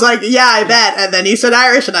racist, I was like, yeah, I bet. And then you said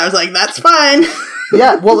Irish, and I was like, that's fine.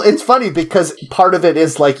 Yeah, well, it's funny because part of it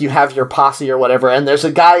is like you have your posse or whatever, and there's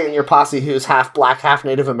a guy in your posse who's half black, half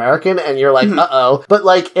Native American, and you're like, uh-oh. But,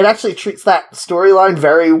 like, it actually treats that storyline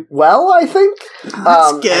very well, I think.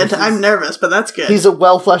 That's and good. I'm nervous, but that's good. He's a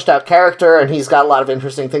well fleshed out character, and he's got a lot of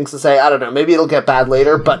interesting things to say. I don't know, maybe it'll get bad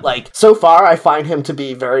later, but, like, so far I find him to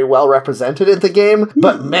be very well represented in the game.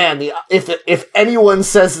 But man, if anyone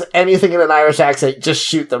says anything in an Irish accent, just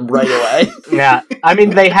shoot them right away. Yeah, I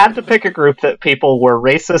mean, they had to pick a group that people were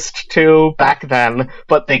racist to back then,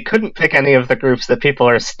 but they couldn't pick any of the groups that people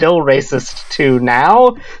are still racist to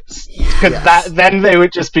now, because then they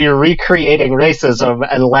would just be recreating racism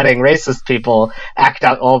and letting racist people act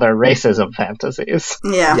out all their racism fantasies.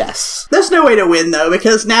 yeah. Yes. There's no way to win, though,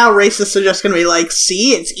 because now racists are just going to be like,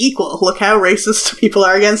 see, it's equal. Look how racist people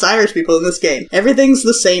are against Irish people in this game. Everything's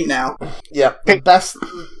the same now. Yep.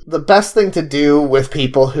 The best thing to do with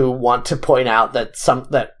people who want to point out that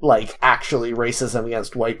actually racism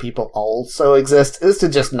against white people also exists is to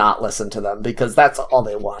just not listen to them, because that's all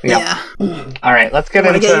they want. Yep. Yeah. All right, let's get I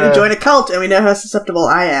want into... to get you to join a cult, and we know how susceptible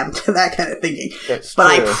I am to that kind of thinking. It's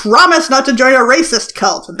But true. I promise not to join a racist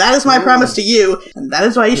cult. That is my promise to you, and that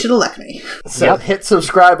is why you should elect me. So hit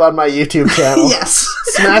subscribe on my YouTube channel. Yes.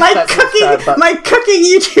 Smash that subscribe button. my cooking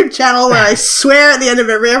YouTube channel where I swear at the end of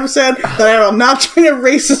every episode that I will not join a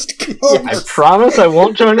racist cult. I promise I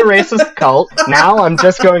won't join a racist cult. Now I'm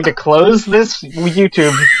just going to close this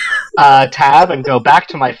YouTube tab and go back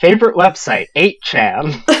to my favorite website,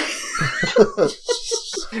 8chan.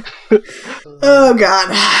 Oh god.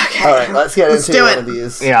 Okay. All right, let's get Let's into do one it. of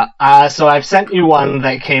these. Yeah, so I've sent you one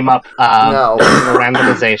that came up No. in the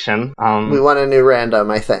randomization. We want a new random,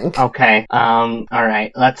 I think. Okay,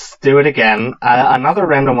 alright, let's do it again. Another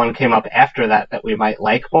random one came up after that we might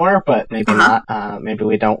like more, but maybe not. Maybe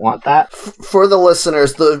we don't want that. For the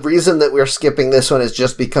listeners, the reason that we're skipping this one is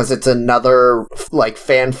just because it's another, like,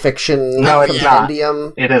 fan fiction No, it's not.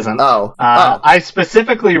 compendium. It isn't. Oh. I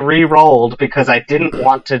specifically re-rolled because I didn't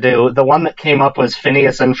want to do... The one that came up was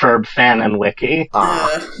Phineas and Ferb fan and wiki,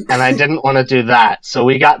 and I didn't want to do that. So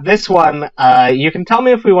we got this one. You can tell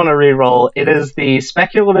me if we want to re-roll. It is the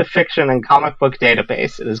speculative fiction and comic book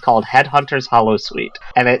database. It is called Headhunter's Holosuite,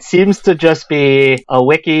 and it seems to just be a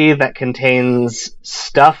wiki that contains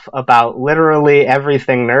stuff about literally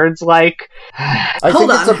everything nerds like.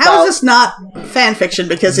 Hold on, how is this not fan fiction?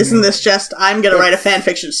 Because isn't this just, I'm gonna write a fan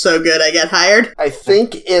fiction so good I get hired? I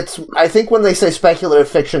think when they say speculative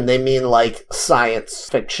fiction, they mean, like, science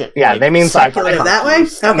fiction. Yeah, like, they mean sci-fi. Speculative that way?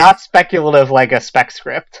 Okay. Not speculative like a spec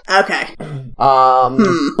script. Okay.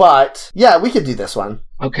 But, yeah, we could do this one.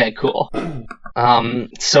 Okay, cool.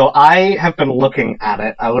 So I have been looking at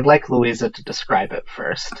it. I would like Louisa to describe it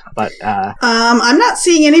first, but, I'm not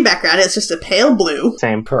seeing any background, it's just a pale blue.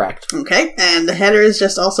 same. Correct. Okay, and the header is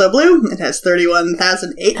just also blue. It has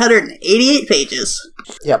 31,888 pages.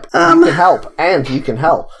 Yep. You can help, and you can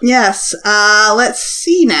help. Yes, let's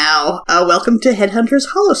see now. Welcome to Headhunter's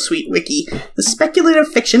Holosuite Wiki, the speculative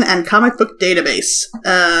fiction and comic book database.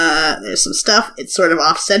 There's some stuff, it's sort of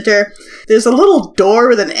off-center. There's a little door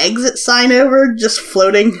with an exit sign over, just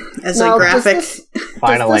floating as Now, a graphic. Does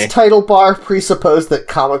Finally. this title bar presuppose that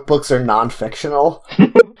comic books are non-fictional?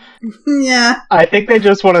 Yeah. I think they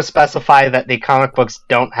just want to specify that the comic books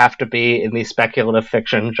don't have to be in the speculative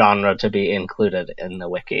fiction genre to be included in the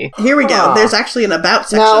wiki. Here we go. Huh. There's actually an about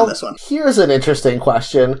section Now, of this one. here's an interesting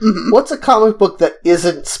question. What's a comic book that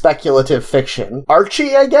isn't speculative fiction?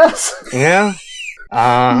 Archie, I guess? Yeah?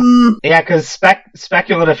 Yeah, because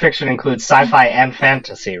speculative fiction includes sci-fi and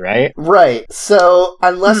fantasy, right? Right. So,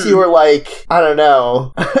 unless you were like, I don't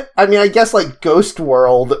know. I mean, I guess like Ghost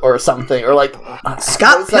World or something, or like... Scott what is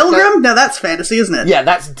that Pilgrim? No, that's fantasy, isn't it? Yeah,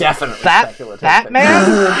 that's definitely speculative.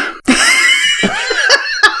 Batman?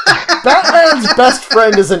 Batman's best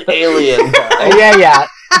friend is an alien. though. Yeah.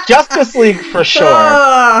 Justice League for sure.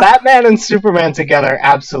 Batman and Superman together,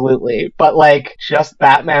 absolutely. But, like, just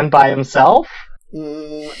Batman by himself?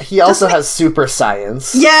 He also has super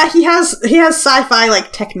science. Yeah, he has sci-fi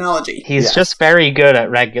like technology. He's Yes. just very good at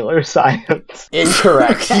regular science.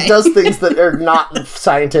 Incorrect. Okay. He does things that are not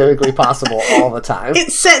scientifically possible all the time.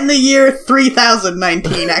 It's set in the year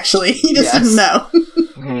 3019, actually. You just Yes. didn't know.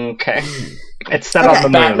 Okay. It's set Okay. on the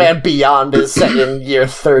moon. Batman Beyond is set in year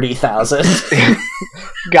 30,000.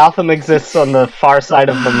 Gotham exists on the far side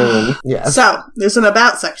of the moon. Yes. So, there's an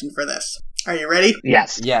about section for this. Are you ready?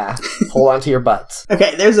 Yes. Yeah. Hold on to your butts.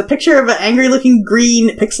 Okay, there's a picture of an angry-looking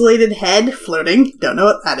green pixelated head floating. Don't know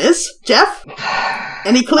what that is. Jeff?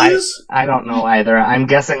 Any clues? I don't know either. I'm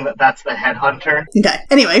guessing that that's the headhunter. Okay.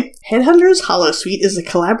 Anyway, Headhunter's Holosuite is a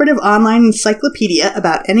collaborative online encyclopedia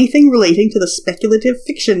about anything relating to the speculative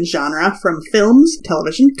fiction genre, from films,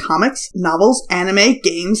 television, comics, novels, anime,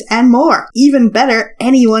 games, and more. Even better,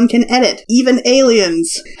 anyone can edit, even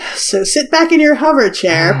aliens. So sit back in your hover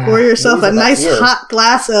chair, pour yourself a nice hot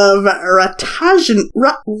glass of Roctagino.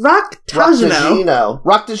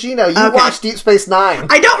 Roctagino. You Okay. watched Deep Space Nine.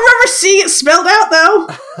 I don't remember seeing it spelled out, though.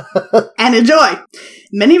 And enjoy.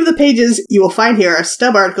 Many of the pages you will find here are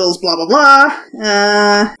stub articles, blah, blah, blah.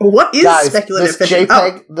 What is Guys, speculative this fiction?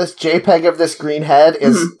 this JPEG of this green head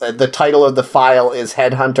is the title of the file is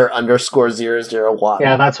Headhunter_001.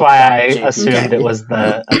 Yeah, that's why I JPG. assumed it was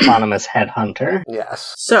the autonomous headhunter.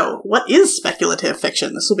 Yes. So, what is speculative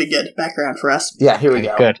fiction? This will be good background for us. Yeah, here we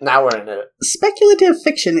go. Good. Now we're into it. Speculative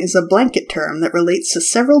fiction is a blanket term that relates to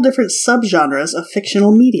several different subgenres of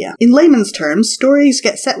fictional media. In layman's terms, stories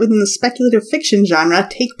get set within the speculative fiction genre genre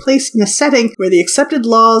take place in a setting where the accepted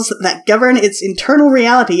laws that govern its internal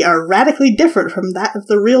reality are radically different from that of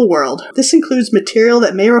the real world. This includes material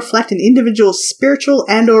that may reflect an individual's spiritual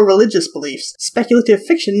and/or religious beliefs. Speculative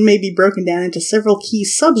fiction may be broken down into several key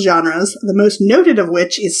subgenres, the most noted of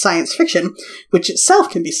which is science fiction, which itself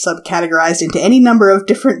can be subcategorized into any number of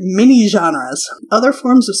different mini-genres. Other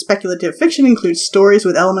forms of speculative fiction include stories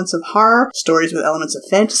with elements of horror, stories with elements of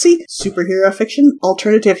fantasy, superhero fiction,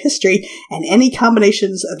 alternative history, and any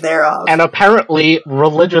combinations thereof. And apparently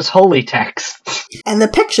religious holy texts. And the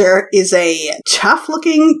picture is a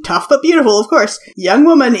tough-looking, tough but beautiful, of course, young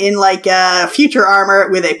woman in, future armor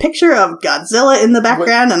with a picture of Godzilla in the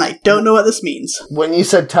background, and I don't know what this means. When you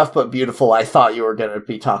said tough but beautiful, I thought you were going to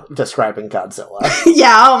be describing Godzilla.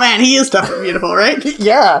 Yeah, oh man, he is tough but beautiful, right?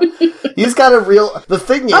 Yeah. He's got a real... The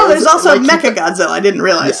thing is... Oh, there's also Mechagodzilla, I didn't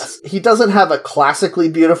realize. Yes. He doesn't have a classically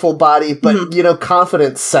beautiful body, but,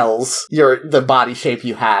 confidence sells the body shape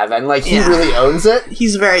you have, and, he really owns it.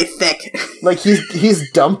 He's very thick.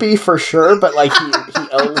 He's dumpy for sure, but, he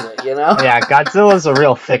owns it, you know? Yeah, Godzilla's a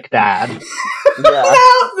real thick dad. Yeah.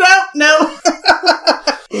 No.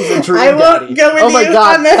 He's a Dream I won't Daddy. go with oh my you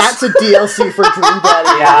god, on this. that's a DLC for Dream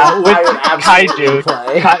Daddy. Yeah, with I would absolutely Kaiju.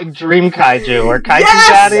 play. Dream Kaiju or Kaiju Yes!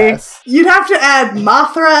 Daddy. Yes. You'd have to add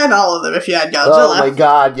Mothra and all of them if you had Godzilla. Oh my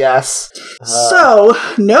god, yes. So,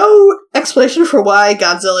 no explanation for why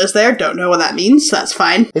Godzilla is there. Don't know what that means. That's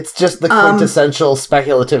fine. It's just the quintessential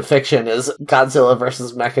speculative fiction is Godzilla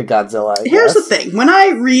versus Mechagodzilla, I Here's the guess. thing. When I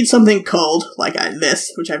read something cold, like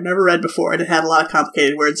this, which I've never read before, and it had a lot of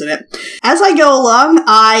complicated words in it, as I go along,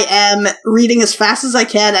 I am reading as fast as I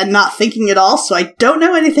can and not thinking at all, so I don't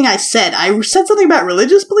know anything I said. I said something about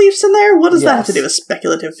religious beliefs in there? What does that have to do with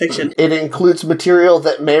speculative fiction? It includes material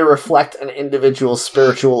that may reflect an individual's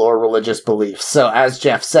spiritual or religious beliefs. So, as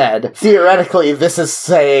Jeff said, theoretically, this is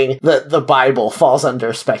saying that the Bible falls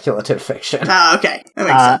under speculative fiction. Oh, okay. That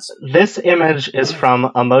makes sense. This image is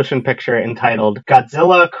from a motion picture entitled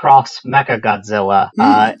Godzilla Cross Mechagodzilla,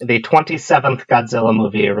 the 27th Godzilla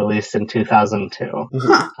movie released in 2002.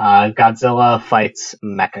 Godzilla fights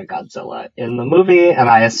Mechagodzilla in the movie, and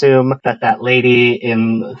I assume that lady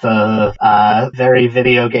in the very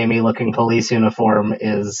video gamey looking police uniform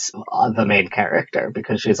is the main character,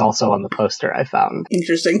 because she's also on the poster I found.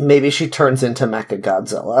 Interesting. Maybe she turns into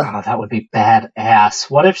Mechagodzilla. Oh, that would be badass.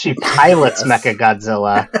 What if she pilots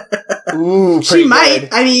Mechagodzilla? Ooh, She pretty might. good.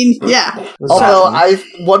 I mean, yeah. Although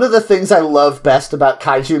one of the things I love best about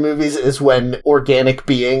kaiju movies is when organic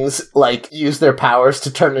beings use their powers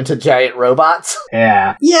to turn into giant robots.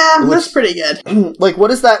 Yeah. Yeah, that's pretty good.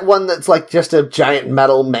 What is that one that's just a giant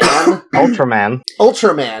metal man? Ultraman.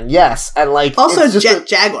 Ultraman, yes, and Also, it's just Jet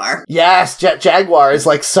Jaguar. Yes, Jet Jaguar is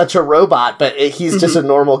such a robot, but he's just a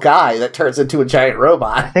normal guy that turns into a giant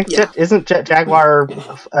robot. I think isn't Jet Jaguar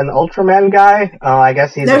an Ultraman guy? Oh, I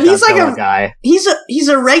guess he's he's Godzilla guy. He's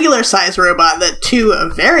a regular sized robot that two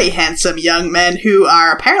very handsome young men who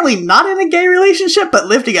are apparently not in a gay relationship but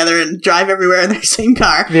live together and drive everywhere in their same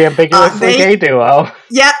car. The ambiguously gay duo.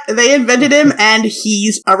 Yeah, they invented him, and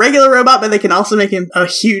he's a regular robot, but they can also make him a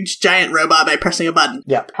huge giant robot by pressing a button.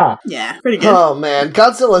 Yep. Huh. Yeah, pretty good. Oh man,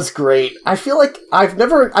 Godzilla's great. I feel like I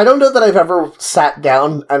don't know that I've ever sat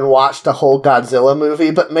down and watched a whole Godzilla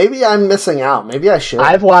movie, but maybe I'm missing out. Maybe I should.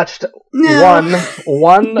 I've watched No.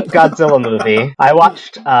 one Godzilla movie. I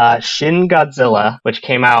watched Shin Godzilla, which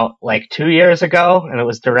came out 2 years ago, and it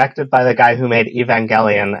was directed by the guy who made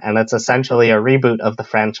Evangelion, and it's essentially a reboot of the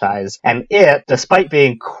franchise. And it, despite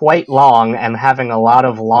being quite long and having a lot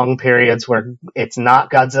of long periods where it's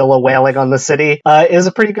not Godzilla wailing on the city, is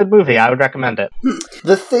a pretty good movie. I would recommend it.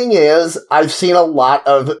 The thing is, I've seen a lot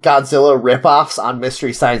of Godzilla ripoffs on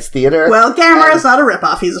Mystery Science Theater. Well, Gamera's not a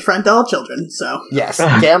ripoff. He's a friend to all children, so. Yes,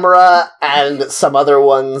 Gamera and some other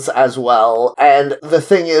ones as well. And the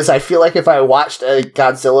thing is, I feel like if I watched a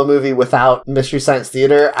Godzilla movie without Mystery Science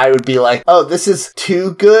Theater, I would be like, oh, this is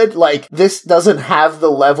too good. This doesn't have the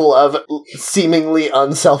level of seemingly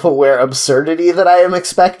unself-aware absurdity that I am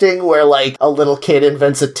expecting, where, a little kid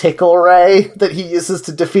invents a tickle ray that he uses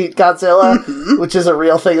to defeat Godzilla, which is a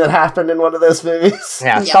real thing that happened in one of those movies.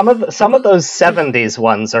 Yeah, some of those 70s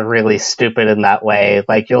ones are really stupid in that way.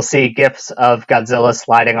 You'll see gifs of Godzilla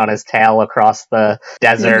sliding on his tail across the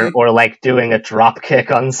desert, or doing a drop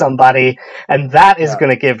kick on somebody, and that is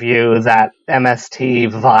going to give you that MST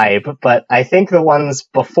vibe, but I think the ones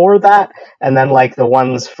before that, and then like the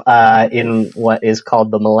ones in what is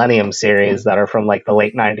called the Millennium series that are from like the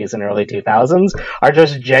late 90s and early 2000s are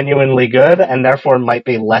just genuinely good, and therefore might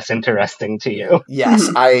be less interesting to you. Yes,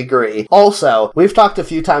 I agree. Also, we've talked a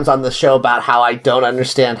few times on the show about how I don't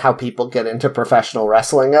understand how people get into professional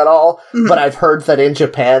wrestling at all, but I've heard that in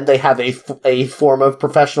Japan they have a form of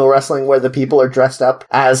professional wrestling where the people are dressed up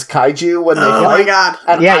as kaiju when they fight. Oh my god.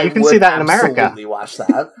 And Yeah, I you can would see that in America. absolutely watch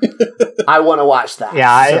that. I want to watch that.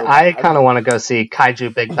 Yeah, so I bad. kind of want to go see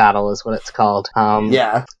Kaiju Big Battle is what it's called.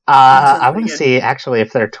 Yeah. I want pretty to good. see actually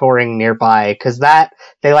if they're touring nearby, because that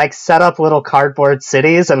they like set up little cardboard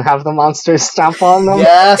cities and have the monsters stomp on them.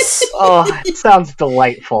 Yes. Oh, it sounds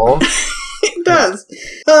delightful. It does.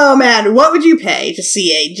 Oh man, what would you pay to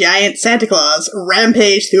see a giant Santa Claus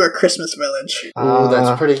rampage through a Christmas village? Ooh,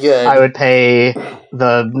 that's pretty good. I would pay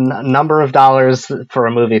the number of dollars for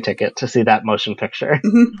a movie ticket to see that motion picture.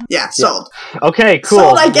 Yeah, sold. Okay, cool.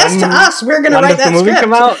 Sold, I guess, to When- us. We're gonna when write does that the movie script.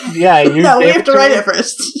 come out? Yeah, you No, we gave have to me? write it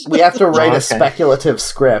first. We have to write Okay. a speculative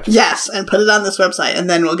script. Yes, and put it on this website, and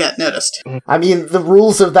then we'll get noticed. I mean, the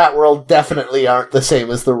rules of that world definitely aren't the same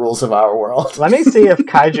as the rules of our world. Let me see if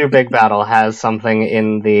Kaiju Big Battle has something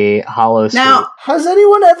in the Hollow Suite. Now, Has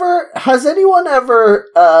anyone ever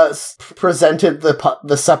presented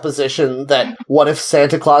the supposition that what if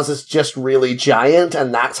Santa Claus is just really giant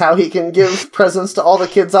and that's how he can give presents to all the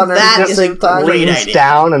kids on Earth That at the is same a time? great leans idea.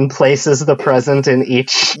 down and places the present in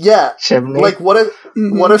each Yeah. chimney. Like what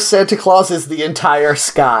if Santa Claus is the entire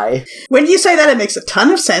sky? when you say that, it makes a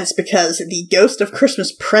ton of sense because the Ghost of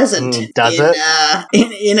Christmas Present does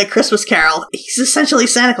in A Christmas Carol, he's essentially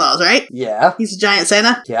Santa Claus, right? Yeah. He's a giant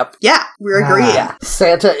Santa. Yep. Yeah, we're agreeing. Yeah.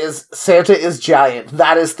 Santa is giant.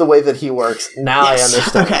 That is the way that he works. Now I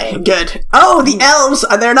understand. Okay, good. Oh, the elves,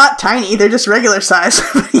 they're not tiny, they're just regular size.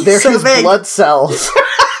 They're so his big. blood cells.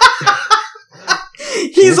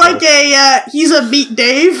 He's like he's a Meat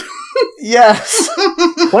Dave. Yes.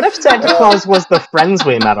 What if Santa Claus was the friends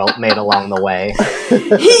we made along the way?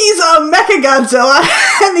 He's a Mechagodzilla,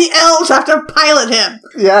 and the elves have to pilot him.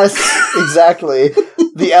 Yes, exactly.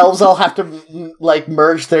 The elves all have to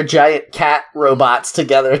merge their giant cat robots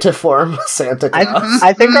together to form Santa Claus.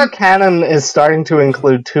 I think our canon is starting to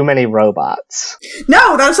include too many robots.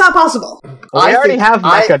 No, that's not possible. Well, we I already think- have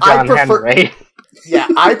Mecha I John prefer- Henry. Yeah,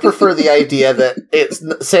 I prefer the idea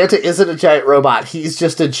that Santa isn't a giant robot. He's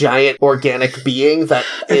just a giant organic being that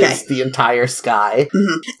is the entire sky.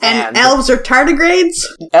 And elves are tardigrades?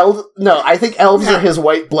 No, I think elves are his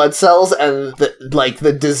white blood cells, and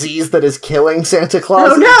the disease that is killing Santa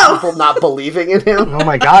Claus Oh, no! is people not believing in him. Oh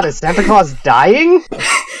my god, is Santa Claus dying?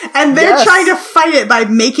 And they're Yes. trying to fight it by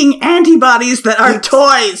making antibodies that are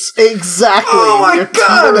toys. Exactly. Oh my You're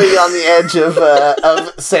God. teetering on the edge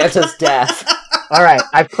of Santa's death. Alright,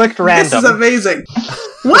 I've clicked This is random. amazing.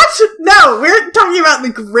 What? No, we're talking about the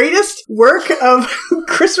greatest work of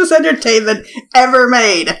Christmas entertainment ever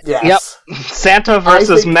made. Yes. Yep. Santa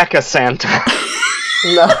versus think- Mecha Santa.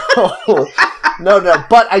 No.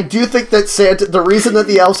 But I do think that the reason that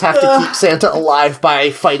the elves have to keep Santa alive by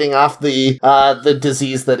fighting off the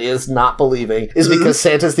disease that is not believing is because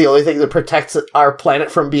Santa's the only thing that protects our planet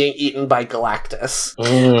from being eaten by Galactus.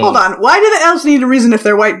 Hold on, why do the elves need a reason if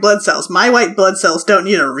they're white blood cells? My white blood cells don't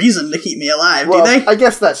need a reason to keep me alive, Well, do they? I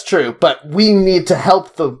guess that's true, but we need to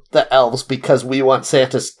help the elves because we want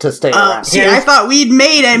Santa to stay around. See, I thought we'd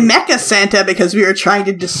made a mecha Santa because we were trying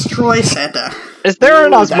to destroy Santa. Is there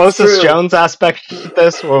an that's Osmosis true. Jones aspect to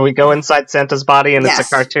this where we go inside Santa's body and Yes.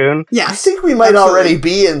 it's a cartoon? Yes. I think we might absolutely. already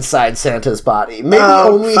be inside Santa's body.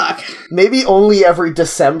 Maybe Fuck. Maybe only every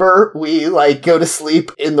December we go to sleep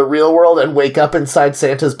in the real world and wake up inside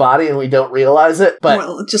Santa's body and we don't realize it. But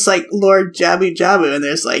Well, just like Lord Jabu Jabu, and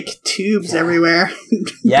there's tubes everywhere,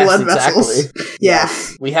 yes, blood exactly. vessels. Yeah.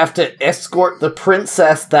 We have to escort the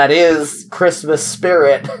princess that is Christmas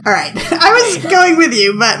spirit. All right. I was going with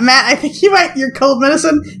you, but Matt, I think your cold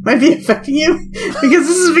medicine might be affecting you because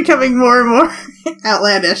this is becoming more and more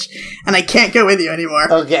outlandish, and I can't go with you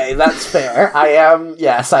anymore. Okay, that's fair.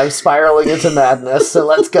 I'm spiraling into madness, so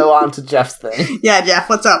let's go on to Jeff's thing. Yeah, Jeff,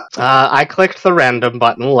 what's up? I clicked the random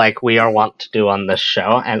button like we are wont to do on this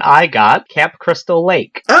show, and I got Camp Crystal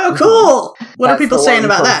Lake. Oh, cool. What are That's people the saying one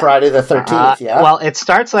about from that? Friday the 13th, yeah? Well, it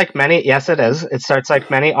starts like many. Yes, it is. It starts like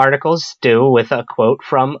many articles do with a quote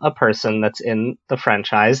from a person that's in the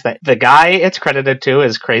franchise. That the guy it's credited to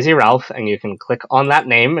is Crazy Ralph, and you can click on that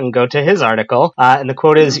name and go to his article. Council, and the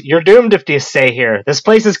quote is, "You're doomed if you stay here. This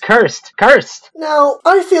place is cursed. Cursed!" Now,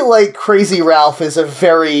 I feel like Crazy Ralph is a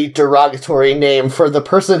very derogatory name for the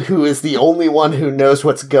person who is the only one who knows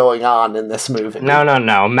what's going on in this movie.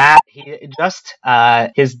 No, Matt,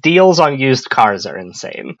 his deals on used cars are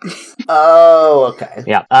insane. Oh, okay.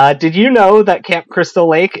 Yeah. Did you know that Camp Crystal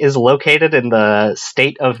Lake is located in the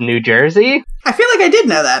state of New Jersey? I feel like I did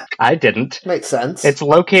know that. I didn't. Makes sense. It's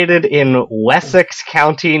located in Wessex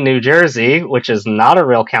County, New Jersey, which is not a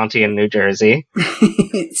real county in New Jersey.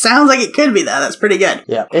 It sounds like it could be that. That's pretty good.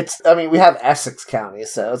 Yeah, we have Essex County,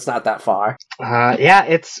 so it's not that far. Yeah,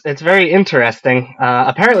 it's very interesting.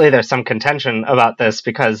 Apparently there's some contention about this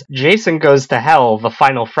because Jason Goes to Hell, The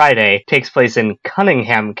Final Friday, takes place in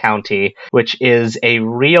Cunningham County, which is a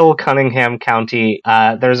real Cunningham County.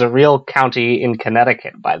 There's a real county in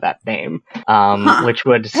Connecticut by that name, which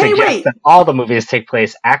would suggest that all the movies take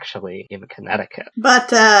place actually in Connecticut.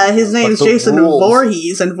 But his name's Jason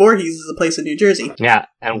Voorhees, and Voorhees is a place in New Jersey. Yeah,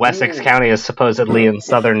 and Wessex County is supposedly in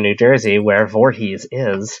southern New Jersey, where Voorhees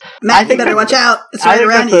is. Matt, you better watch out. It's right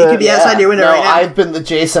around you. You could be outside your window right now. I've been the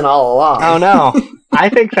Jason all along. Oh, no. I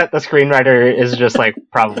think that the screenwriter is just,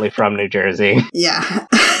 probably from New Jersey. Yeah.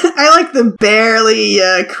 I like the barely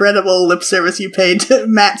credible lip service you paid to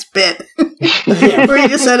Matt's bit. Where he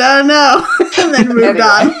just said, "Oh, no," and then moved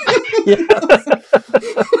on.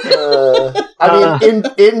 I mean,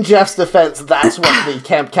 in Jeff's defense, that's what the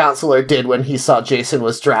camp counselor did when he saw Jason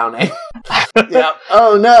was drowning. Yeah.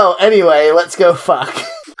 Oh, no. Anyway, let's go fuck.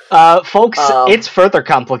 Folks, it's further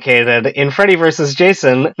complicated. In Freddy vs.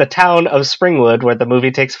 Jason, the town of Springwood, where the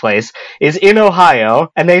movie takes place, is in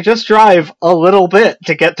Ohio, and they just drive a little bit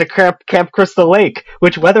to get to Camp Crystal Lake,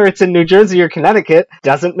 which, whether it's in New Jersey or Connecticut,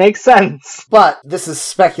 doesn't make sense. But this is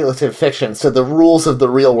speculative fiction, so the rules of the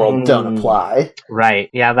real world don't apply. Right.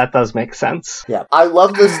 Yeah, that does make sense. Yeah. I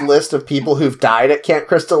love this list of people who've died at Camp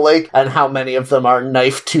Crystal Lake, and how many of them are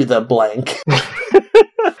knife to the blank.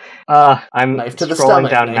 I'm knife to the scrolling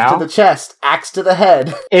stomach, down knife now. to the chest, axe to the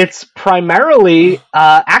head. It's primarily,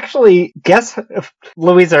 actually, guess,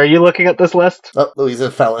 Louisa, are you looking at this list? Oh, Louisa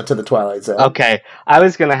fell into the Twilight Zone. Okay, I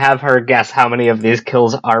was gonna have her guess how many of these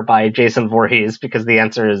kills are by Jason Voorhees, because the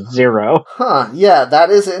answer is 0. Huh, yeah, that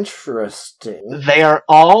is interesting. They are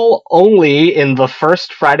all only in the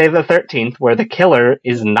first Friday the 13th, where the killer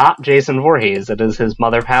is not Jason Voorhees, it is his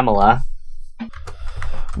mother Pamela.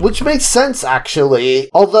 Which makes sense, actually.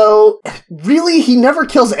 Although, really, he never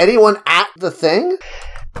kills anyone at the thing?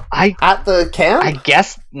 At the camp? I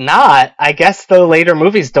guess not. I guess the later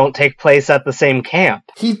movies don't take place at the same camp.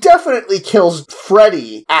 He definitely kills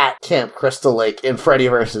Freddy at Camp Crystal Lake in Freddy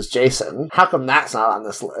vs. Jason. How come that's not on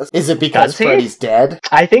this list? Is it because Freddy's dead?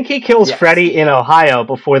 I think he kills Freddy in Ohio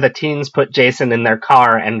before the teens put Jason in their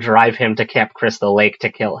car and drive him to Camp Crystal Lake to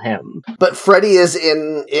kill him. But Freddy is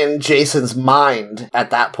in Jason's mind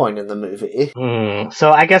at that point in the movie.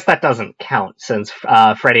 So I guess that doesn't count, since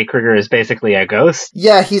Freddy Krueger is basically a ghost.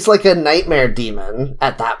 Yeah, he's like a nightmare demon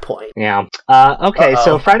at that point. Yeah. Okay,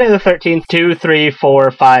 so Friday the 13th, 2, 3,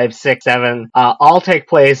 4, 5, 6, 7, all take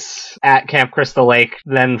place at Camp Crystal Lake.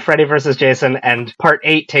 Then Freddy vs. Jason and Part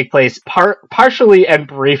 8 take place partially and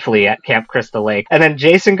briefly at Camp Crystal Lake. And then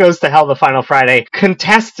Jason Goes to Hell, The Final Friday,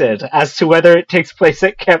 contested as to whether it takes place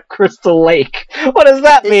at Camp Crystal Lake. What does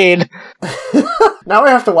that mean? Now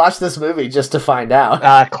I have to watch this movie just to find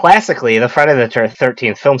out. Classically, the Friday the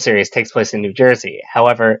 13th film series takes place in New Jersey.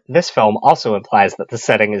 However, this film also implies that the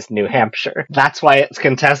setting is New Hampshire. That's why it's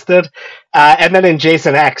contested. And then in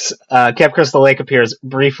Jason X, Camp Crystal Lake appears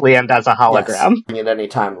briefly and as a hologram. Yes. At any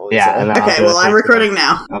time, Louisa. Yeah. Okay, well, I'm recording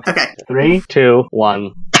now. Okay. 3, 2,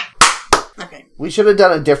 1. Okay. We should have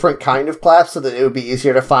done a different kind of clap so that it would be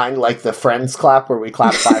easier to find, like the Friends clap where we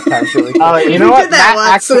clap 5 times really quick. Oh, you know what? Did that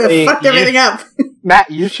once, so it fucked everything up.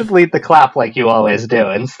 Matt, you should lead the clap like you always do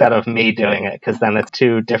instead of me doing it, because then it's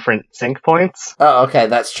 2 different sync points. Oh, okay,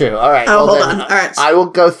 that's true. All right. Oh, hold on. All right. I will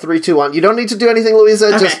go 3, 2, 1. You don't need to do anything, Louisa.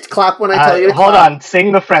 Okay. Just clap when I tell you to hold clap. on.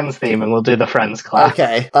 Sing the Friends theme, and we'll do the Friends clap.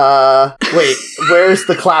 Okay. Wait. Where's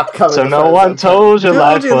the clap coming So from? no one told you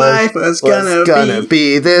life was gonna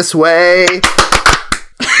be this way.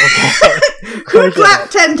 Who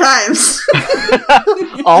clapped 10 times?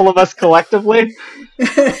 All of us collectively?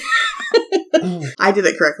 I did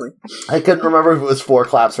it correctly. I couldn't remember if it was 4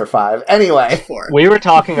 claps or 5. Anyway. 4. We were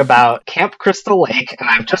talking about Camp Crystal Lake, and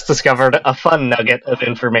I've just discovered a fun nugget of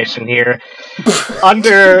information here.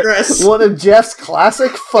 Under one of Jeff's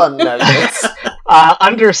classic fun nuggets.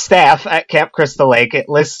 Under staff at Camp Crystal Lake, it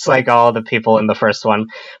lists all the people in the first one.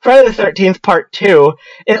 Friday the 13th, Part 2,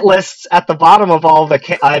 it lists at the bottom of all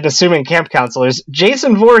the, I'm assuming, camp counselors,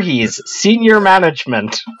 Jason Voorhees, Senior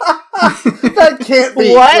Management. That can't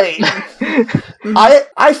be. What? Wait.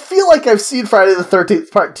 I feel like I've seen Friday the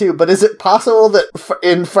 13th Part 2, but is it possible that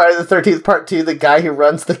in Friday the 13th Part 2, the guy who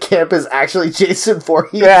runs the camp is actually Jason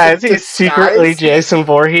Voorhees? Yeah, is he secretly Jason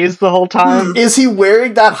Voorhees the whole time? Is he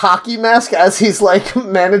wearing that hockey mask as he's, like,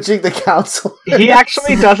 managing the council? He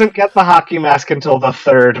actually doesn't get the hockey mask until the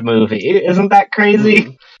third movie. Isn't that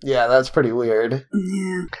crazy? Yeah, that's pretty weird.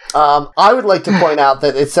 Yeah. I would like to point out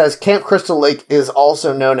that it says Camp Crystal Lake is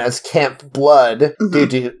also known as Camp Blood due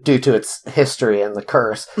to its history and the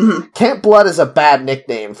curse. Camp Blood is a bad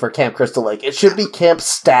nickname for Camp Crystal Lake. It should be Camp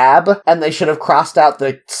Stab, and they should have crossed out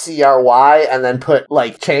the CRY and then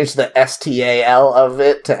changed the STAL of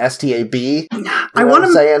it to STAB. I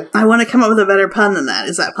want to come up with a better pun than that.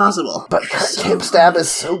 Is that possible? But Camp Stab is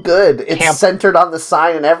so good. It's centered on the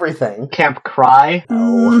sign and everything. Camp Cry.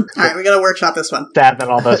 Alright, we gotta workshop this one. Sad that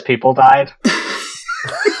all those people died.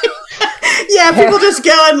 Yeah, people just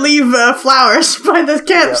go and leave flowers by the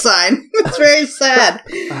camp sign. It's very sad.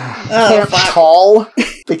 Camp Tall,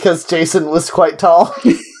 because Jason was quite tall.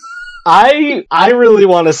 I really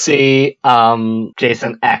want to see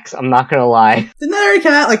Jason X. I'm not gonna lie. Didn't that already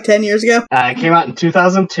come out like 10 years ago? It came out in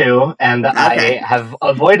 2002, and I have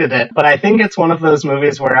avoided it. But I think it's one of those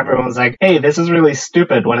movies where everyone's like, "Hey, this is really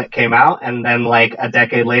stupid" when it came out, and then like a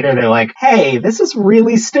decade later, they're like, "Hey, this is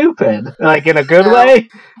really stupid," like in a good way.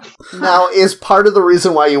 Now, is part of the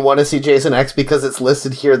reason why you want to see Jason X because it's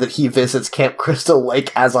listed here that he visits Camp Crystal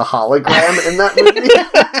Lake as a hologram in that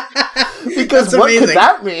movie? Because what could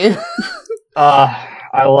that mean?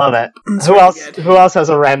 I love it. That's Who really else? good. Who else has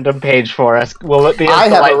a random page for us? Will it be as I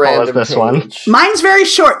have a delightful random as this page. one? Mine's very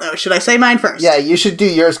short, though. Should I say mine first? Yeah, you should do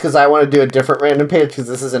yours because I want to do a different random page because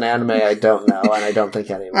this is an anime I don't know and I don't think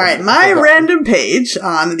anyone. All right, my random page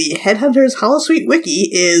on the Headhunters Holosuite Wiki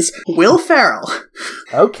is Will Ferrell.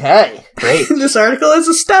 Okay. Great. This article is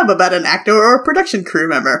a stub about an actor or production crew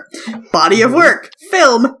member. Body of work.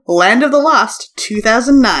 Film, Land of the Lost,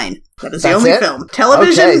 2009. That is the That's only it? film.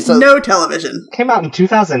 Television, Okay, so- no television. Came out in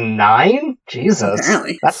 2009? Jesus.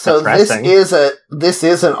 Apparently. That's So depressing. this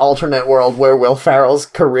is an alternate world where Will Ferrell's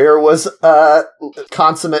career was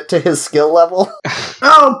consummate to his skill level.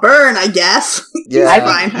 Oh, burn, I guess. Yeah. He's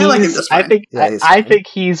fine. I like him just fine. I think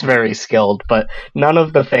he's very skilled, but none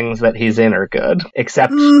of the things that he's in are good,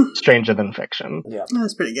 except Stranger Than Fiction. Yeah.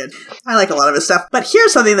 That's pretty good. I like a lot of his stuff. But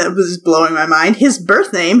here's something that was blowing my mind. His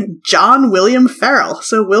birth name, John William Farrell.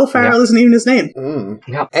 So Will Ferrell isn't even his name.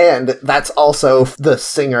 Yep. And that's also the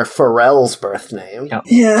singer Pharrell's birth name. Yep.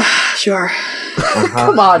 Yeah, sure.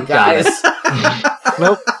 Come on, Got guys. it.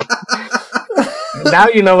 Nope. Now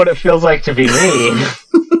you know what it feels like to be me.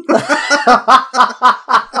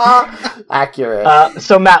 Accurate.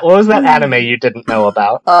 So Matt, what was that anime you didn't know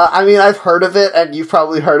about? I mean, I've heard of it, and you've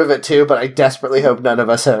probably heard of it too, but I desperately hope none of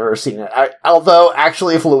us have ever seen it. Although,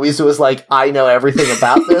 actually, if Louisa was like, I know everything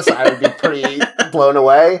about this, I would be pretty blown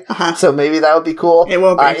away. So maybe that would be cool. It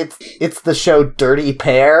won't be. It's the show Dirty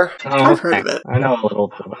Pair. Oh, I've heard of it. I know a little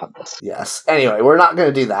bit about this. Yes. Anyway, we're not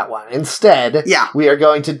going to do that one. Instead, Yeah. we are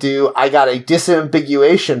going to do, I got a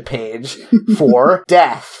disambiguation page for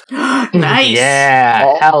death. Nice.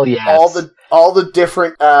 Yeah, hell yes. All the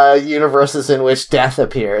different universes in which death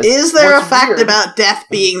appears. Is there What's a fact weird- about Death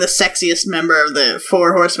being the sexiest member of the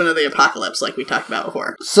Four Horsemen of the Apocalypse, like we talked about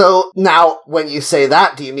before? So, now, when you say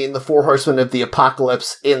that, do you mean the Four Horsemen of the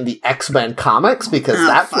Apocalypse in the X-Men comics? Because Oh,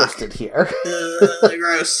 that's fuck. listed here.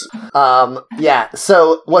 Gross. Yeah,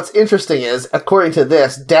 so what's interesting is, according to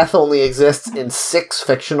this, death only exists in 6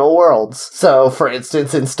 fictional worlds. So, for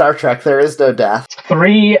instance, in Star Trek, there is no death.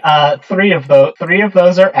 Three of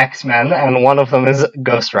those are X-Men, and one of them is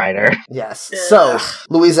Ghost Rider. Yes. So,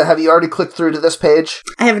 Louisa, have you already clicked through to this page?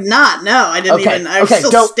 I have not. No, I didn't Okay, even. I was okay, still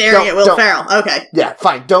don't- staring at Will don't. Ferrell. Okay. Yeah,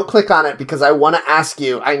 fine. Don't click on it because I want to ask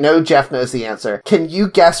you. I know Jeff knows the answer. Can you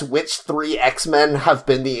guess which 3 X-Men have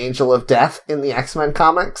been the Angel of Death in the X-Men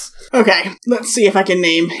comics? Okay. Let's see if I can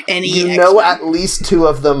name any. You know X-Men. at least 2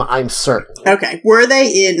 of them, I'm certain. Okay. Were they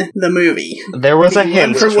in the movie? There was a The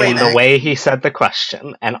hint one from way in the back. way he said the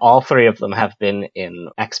question, and all 3 of them have been in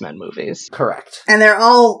X-Men movies. Correct. And they're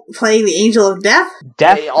all playing the Angel of Death?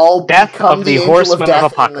 They all Death become of the Angel Horsemen of of Death in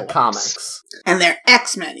Apocalypse. the comics. And they're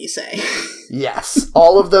X-Men, you say? Yes,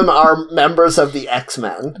 all of them are members of the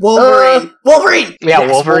X-Men. Wolverine. Wolverine! Yeah,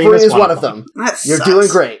 Yes, Wolverine is one of them. That You're sucks. doing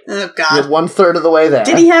great. Oh, You're God. 1/3 of the way there.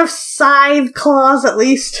 Did he have scythe claws at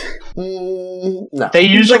least? No. They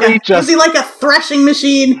usually Is just he like a threshing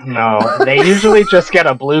machine? no. They usually just get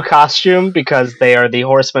a blue costume because they are the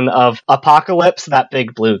Horsemen of Apocalypse, that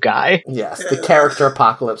big blue guy. Yes, the character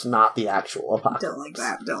Apocalypse, not the actual Apocalypse. Don't like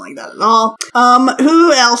that. Don't like that at all.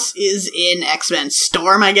 Who else is in in X-Men?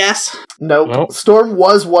 Storm, I guess? Nope. Storm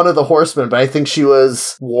was one of the Horsemen, but I think she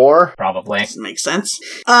was War. Probably. Doesn't make sense.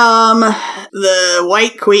 The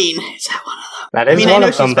White Queen. Is that one of them? That is I one know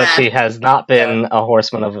of them, she's but bad. she has not been a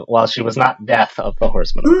Horseman of... Well, she was not Death of the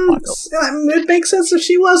Horseman of Apocalypse. It makes sense if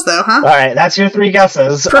she was, though, huh? Alright, that's your 3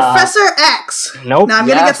 guesses. Professor X. Nope. No, I'm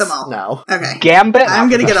gonna Yes, get them all. No. Okay. Gambit? I'm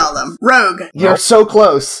gonna get all of them. Rogue. You're so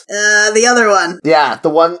close. The other one. Yeah, the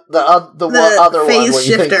one other one. phase When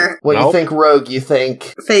you think, shifter. when you Nope. think Rogue, you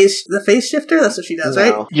think The Phase Shifter? That's what she does, right?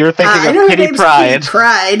 no. You're thinking I know of her Kitty name's Pryde. Kitty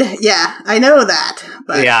Pryde. Yeah, I know that.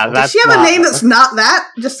 But Yeah, does that's she have not a name her. that's not that?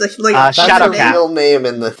 Just like That's Shadowcat. her real name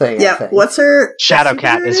in the thing. I Yeah, think. what's her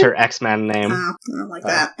Shadowcat is name? her X-Men name. Oh, I don't like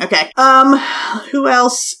that. Okay. Who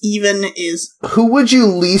else even is... Who would you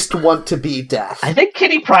least want to be Death? I think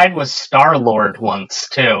Kitty Pryde was Star-Lord once,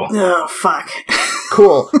 too. Oh, fuck.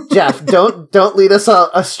 Cool, Jeff. Don't lead us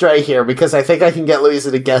astray here, because I think I can get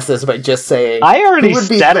Louisa to guess this by just saying. I already Who would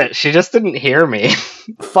be said it, she just didn't hear me.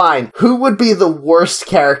 Fine. Who would be the worst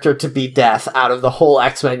character to be Death out of the whole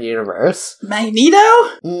X-Men universe?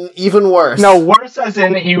 Magneto? Even worse. No, worse as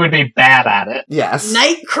in he would be bad at it. Yes.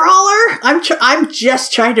 Nightcrawler? I'm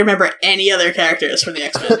just trying to remember any other characters from the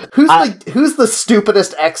X-Men. Who's the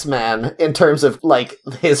stupidest X-Man in terms of, like,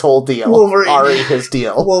 his whole deal? Wolverine. Ari, his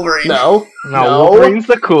deal. Wolverine. No. No, Wolverine's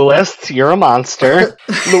the coolest. You're a monster.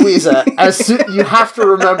 Louisa, you have to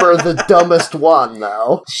remember the dumbest one,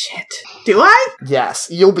 though. Shit. Do I? Yes,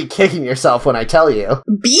 you'll be kicking yourself when I tell you.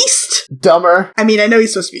 Beast? Dumber. I mean, I know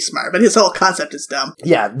he's supposed to be smart, but his whole concept is dumb.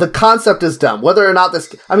 Yeah, the concept is dumb. Whether or not this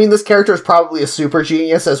character is probably a super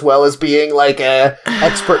genius as well as being, like, a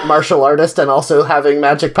expert martial artist and also having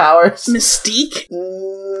magic powers. Mystique?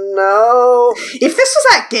 No. If this was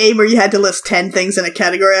that game where you had to list 10 things in a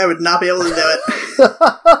category, I would not be able to do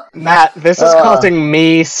it. Matt, this is causing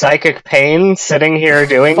me psychic pain sitting here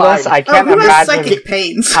doing Fine. this. I can't who has imagine psychic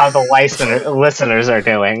pains? how the listeners are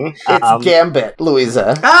doing. It's Gambit,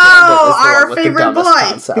 Louisa. Oh, Gambit is the one our with the favorite dumbest boy,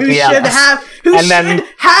 concept. who Yeah. should have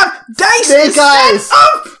dice Snake instead Eyes.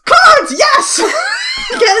 of cards. Yes,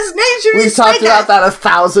 because his name should be We've talked Snake about Eyes. that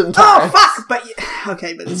 1,000 Oh times. fuck! But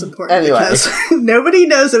okay, but it's important Anyway. because nobody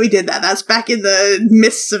knows that we did that. That's back in the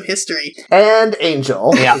mists of history. And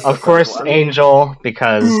Angel. Yeah, of course, Angel,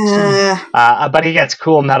 because... but he gets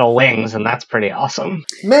cool metal wings, and that's pretty awesome.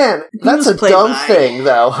 Man, that's was a played dumb by? thing,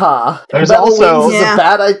 though, huh? There's Metal also- Wings is Yeah. a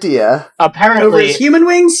bad idea. Over Apparently, his human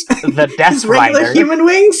wings, the Death his regular Rider... human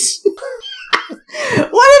wings.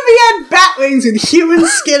 What if he had bat wings with human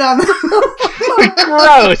skin on them?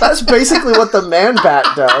 Gross! That's basically what the Man Bat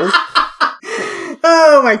does.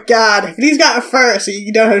 Oh my god. And he's got a fur, so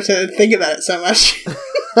you don't have to think about it so much.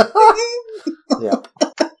 Yep.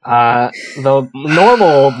 The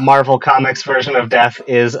normal Marvel Comics version of Death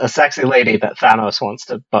is a sexy lady that Thanos wants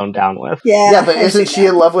to bone down with. Yeah, but isn't she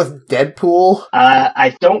in love with Deadpool?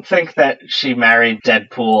 I don't think that she married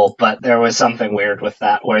Deadpool, but there was something weird with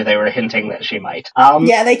that where they were hinting that she might.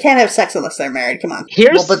 Yeah, they can't have sex unless they're married. Come on.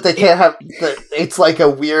 Here's Well, but they can't have... It's like a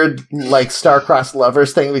weird, like, star-crossed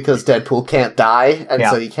lovers thing because Deadpool can't die, and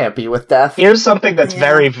so he can't be with Death. Here's something that's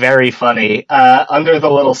very, very funny. Under the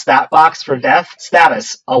little stat box for Death,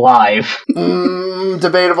 status, alive.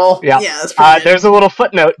 Debatable. Yeah. Yeah, that's pretty good. There's a little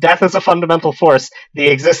footnote. Death is a fundamental force, the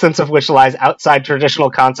existence of which lies outside traditional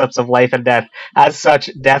concepts of life and death. As such,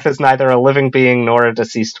 death is neither a living being nor a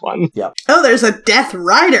deceased one. Oh, there's a Death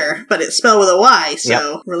Rider, but it's spelled with a Y,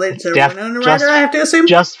 so related to Death- Winona just- Ryder, I have to assume?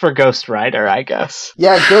 Just for Ghost Rider, I guess.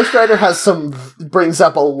 Yeah, Ghost Rider brings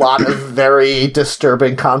up a lot of very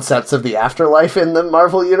disturbing concepts of the afterlife in the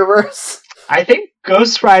Marvel Universe. I think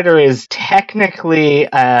Ghost Rider is technically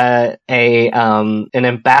an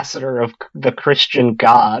ambassador of the Christian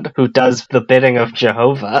God who does the bidding of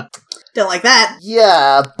Jehovah. Don't like that.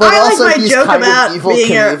 Yeah, but I also like my he's joke kind about of evil being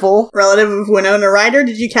Knievel. a relative of Winona Ryder.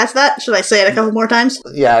 Did you catch that? Should I say it a couple more times?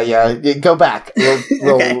 Yeah, go back.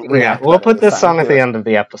 We'll Okay. react We'll to put it this time. song at the end of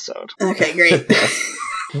the episode. Okay, great.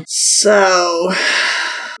 So,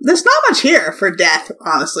 there's not much here for Death,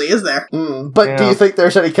 honestly, is there? But do Yeah. you think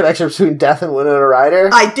there's any connection between Death and Winona Ryder?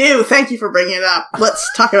 I do. Thank you for bringing it up. Let's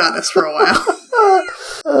talk about this for a while.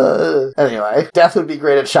 Anyway, Death would be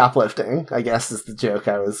great at shoplifting, I guess is the joke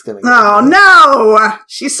I was gonna go Oh, with. no!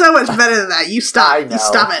 She's so much better than that. You stop. I know. You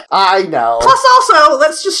stop it. I know. Plus, also,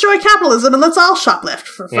 let's destroy capitalism and let's all shoplift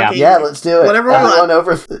for Yeah. fucking... Yeah, let's do it. Whatever we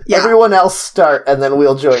want. Yeah. Everyone else start, and then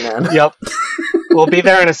we'll join in. Yep. We'll be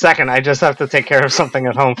there in a second. I just have to take care of something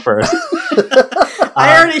at home first.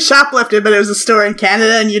 I already shoplifted, but it was a store in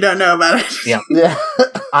Canada and you don't know about it. Yeah. Yeah.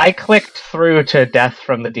 I clicked through to Death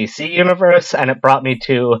from the DC universe, and it brought me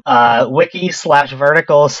to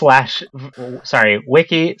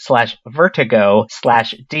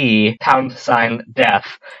wiki/vertigo/D_death,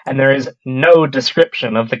 and there is no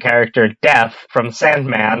description of the character Death from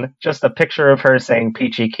Sandman, just a picture of her saying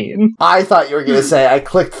Peachy Keen. I thought you were going to say I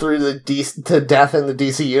clicked through to Death in the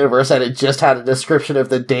DC universe and it just had a description of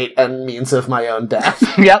the date and means of my own death.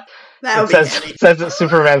 Yep. That would It says that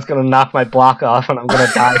Superman's going to knock my block off and I'm going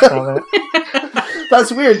to die from it.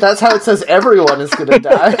 That's weird. That's how it says everyone is going to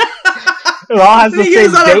die. It all has the he same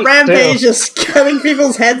goes on date, a rampage too. just cutting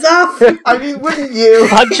people's heads off. I mean, wouldn't you?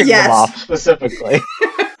 Punching Yes. them off, specifically.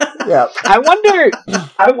 Yeah. I wonder.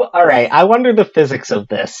 I wonder the physics of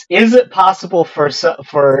this. Is it possible for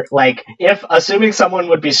if assuming someone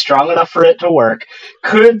would be strong enough for it to work,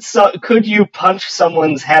 could you punch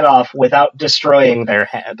someone's head off without destroying their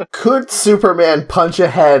head? Could Superman punch a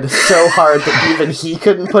head so hard that even he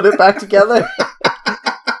couldn't put it back together?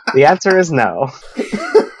 The answer is no.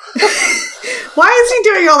 Why is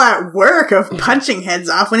he doing all that work of punching heads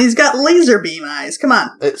off when he's got laser beam eyes? Come on.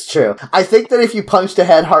 It's true. I think that if you punched a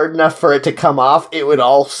head hard enough for it to come off, it would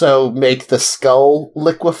also make the skull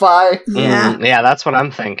liquefy. Yeah. Yeah, that's what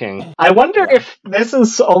I'm thinking. I wonder if this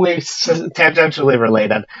is only tangentially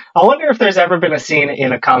related. I wonder if there's ever been a scene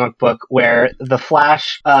in a comic book where the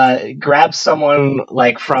Flash grabs someone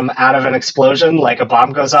from out of an explosion, like a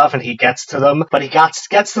bomb goes off, and he gets to them, but he gets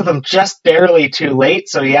to them just barely too late,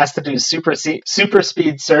 so he has to do super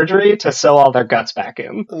speed surgery to sew all their guts back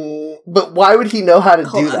in. But why would he know how to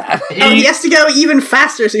Hold do on. that? He has to go even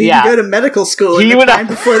faster so he Yeah. can go to medical school He in the would time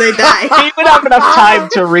have- before they die. He would have enough time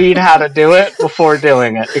to read how to do it before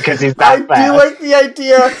doing it, because he's I that fast. do like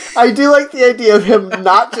the idea of him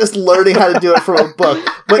not just learning how to do it from a book,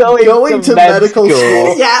 but going to med medical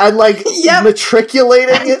school Yeah. and Yep.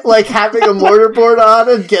 matriculating it, having a mortarboard on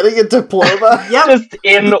and getting a diploma. Yep. Just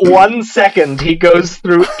in 1 second, he goes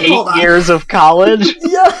through 8 Hold on. years of college.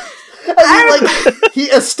 Yeah. And he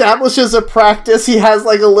establishes a practice. He has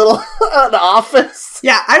an office.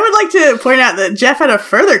 Yeah, I would like to point out that Jeff had a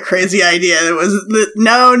further crazy idea that was that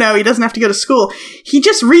no, he doesn't have to go to school. He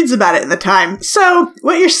just reads about it in the time. So,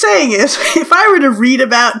 what you're saying is, if I were to read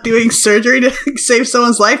about doing surgery to save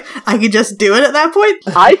someone's life, I could just do it at that point?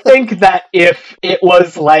 I think that if it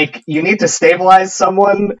was you need to stabilize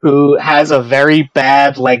someone who has a very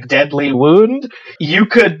bad, deadly wound, you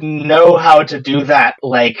could know how to do that,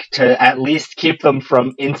 to at least keep them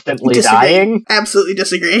from instantly Disagree. dying. Absolutely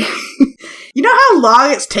disagree. You know how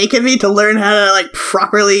long it's taken me to learn how to,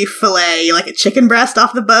 properly fillet, a chicken breast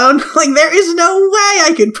off the bone? There is no way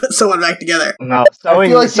I could put someone back together. No,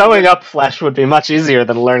 feel like sewing up flesh would be much easier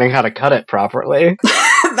than learning how to cut it properly.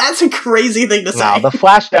 That's a crazy thing to say. No, the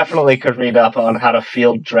Flash definitely could read up on how to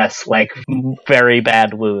field dress, very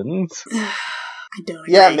bad wounds. I don't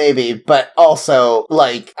agree. Yeah, maybe, but also,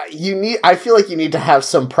 I feel like you need to have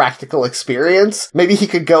some practical experience. Maybe he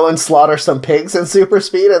could go and slaughter some pigs in super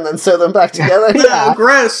speed and then sew them back together. Oh,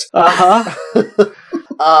 gross. Uh-huh.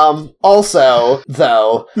 Also,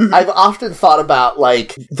 though, I've often thought about,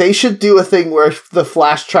 they should do a thing where the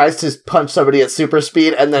Flash tries to punch somebody at super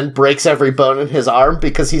speed and then breaks every bone in his arm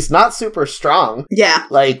because he's not super strong. Yeah,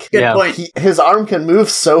 good Yeah. point. His arm can move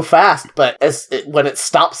so fast, but when it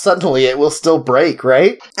stops suddenly, it will still break,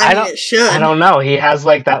 right? I mean, it should. I don't know. He has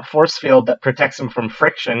that force field that protects him from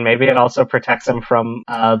friction. Maybe it also protects him from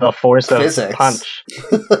the force of Physics. punch.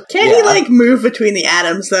 Can he move between the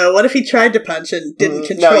atoms though? What if he tried to punch and didn't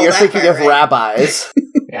control No, you're that thinking part, of right? rabbis.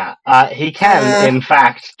 Yeah, he can, in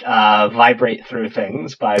fact, vibrate through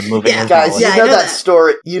things by moving Yeah. his Guys, knowledge. you Yeah, I know know that that.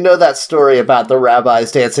 story. You know that story about the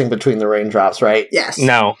rabbis dancing between the raindrops, right? Yes.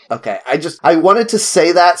 No. Okay, I wanted to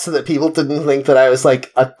say that so that people didn't think that I was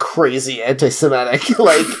a crazy anti-Semitic.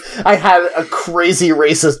 I had a crazy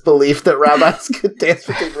racist belief that rabbis could dance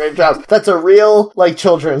between raindrops. That's a real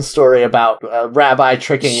children's story about a rabbi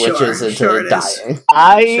tricking Sure, witches into sure it is. dying.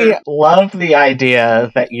 I Sure. love the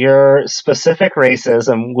idea that your specific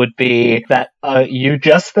racism would be that you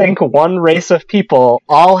just think one race of people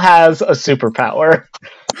all has a superpower.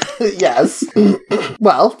 Yes.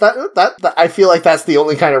 Well, that I feel like that's the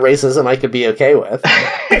only kind of racism I could be okay with.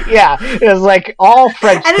 Yeah, it's all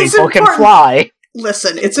French And it's people can important- fly.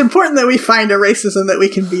 Listen, it's important that we find a racism that we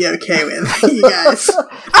can be okay with, you guys.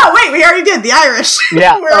 Oh, wait, we already did. The Irish.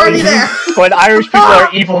 Yeah. We're already there. When Irish people are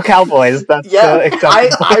evil cowboys, that's Yeah, the example.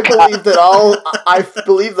 I believe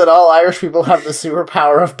that all Irish people have the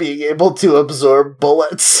superpower of being able to absorb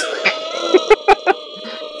bullets.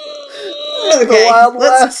 The Okay, Wild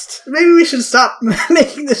let's- West. Maybe we should stop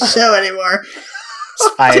making this show anymore.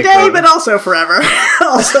 Today, but also forever.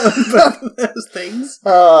 Also, both of those things.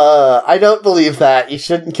 I don't believe that. You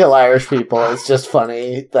shouldn't kill Irish people. It's just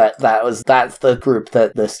funny that's the group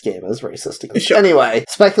that this game is racist against. Sure. Anyway,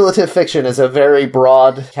 speculative fiction is a very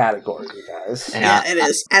broad category, you guys. Yeah, it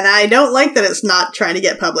is. And I don't like that it's not trying to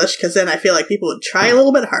get published, because then I feel like people would try a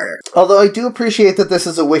little bit harder. Although I do appreciate that this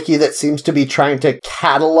is a wiki that seems to be trying to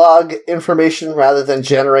catalog information rather than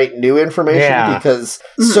generate new information, because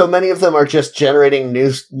so many of them are just generating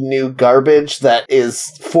new garbage that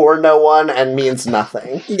is for no one and means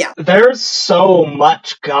nothing. Yeah. There's so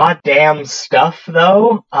much goddamn stuff,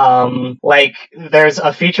 though. Like, there's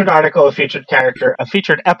a featured article, a featured character, a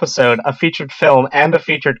featured episode, a featured film, and a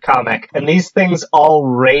featured comic. And these things all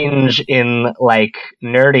range in, like,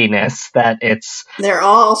 nerdiness that They're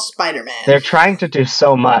all Spider-Man. They're trying to do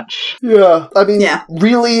so much. Yeah. I mean,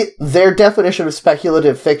 really, their definition of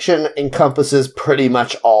speculative fiction encompasses pretty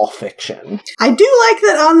much all fiction. I do like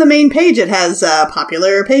that on the main page it has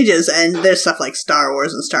popular pages, and there's stuff like Star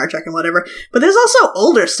Wars and Star Trek and whatever, but there's also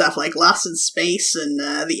older stuff like Lost in Space and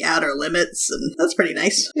The Outer Limits, and that's pretty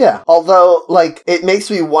nice. Yeah, although, like, it makes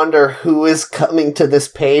me wonder who is coming to this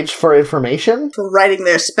page for information. For writing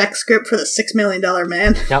their spec script for the $6 Million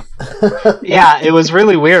Man. Yep. Yeah, it was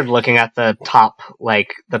really weird looking at the top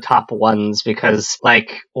ones, because,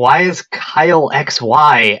 like, why is Kyle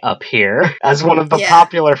XY up here as one of the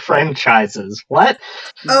popular franchises? What?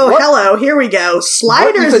 Oh, hello, here we go.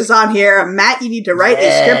 Sliders is on here. Matt, you need to write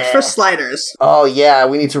a script for Sliders. Oh, yeah,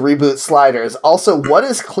 we need to reboot Sliders. Also, what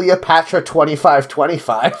is Cleopatra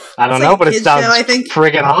 2525? I don't know, but it sounds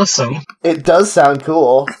friggin' awesome. It does sound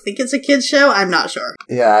cool. I think it's a kid's show. I'm not sure.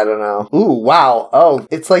 Yeah, I don't know. Ooh, wow. Oh,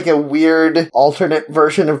 it's like a weird alternate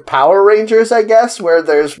version of Power Rangers, I guess, where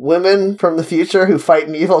there's women from the future who fight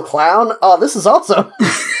an evil clown. Oh, this is awesome.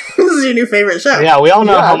 This is your new favorite show. Yeah, we all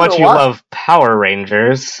know how much you love Power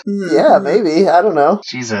Rangers. Yeah, maybe. I don't know.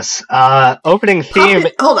 Jesus. Opening theme...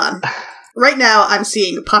 Hold on. Right now, I'm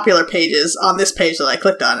seeing popular pages on this page that I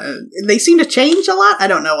clicked on, and they seem to change a lot. I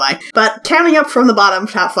don't know why. But counting up from the bottom,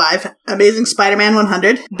 top 5, Amazing Spider-Man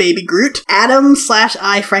 100, Baby Groot,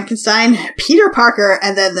 Adam/I Frankenstein, Peter Parker,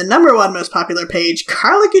 and then the number 1 most popular page,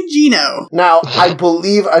 Carla Gugino. Now, I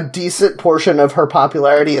believe a decent portion of her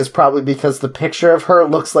popularity is probably because the picture of her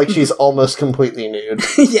looks like she's almost completely nude.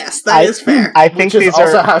 Yes, that is fair. I think which is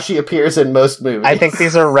also how she appears in most movies. I think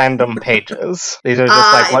these are random pages. These are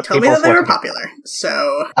just like what people's looking. Popular.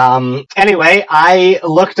 So anyway, I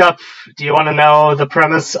looked up, do you want to know the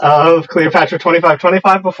premise of Cleopatra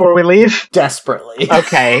 2525 before we leave? Desperately.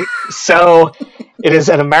 Okay, so it is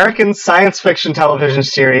an American science fiction television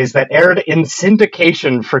series that aired in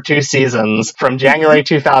syndication for 2 seasons from January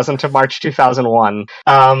 2000 to March 2001.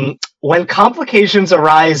 When complications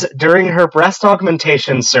arise during her breast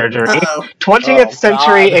augmentation surgery, 20th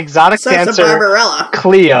century exotic dancer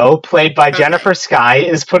Cleo, played by Jennifer Skye,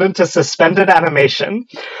 is put into suspended animation.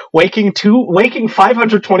 Waking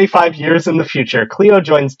 525 years in the future, Cleo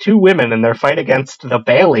joins 2 women in their fight against the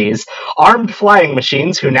Baileys, armed flying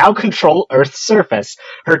machines who now control Earth's surface.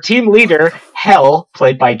 Her team leader, Hel,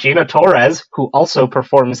 played by Gina Torres, who also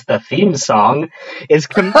performs the theme song, is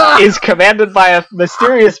commanded by a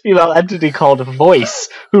mysterious female entity called Voice,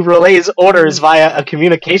 who relays orders via a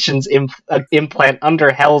communications implant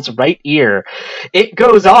under Hel's right ear. It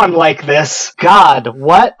goes on like this. God,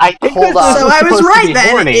 what? I think Hold on. So I was right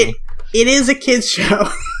then. It is a kid's show.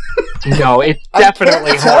 No, it's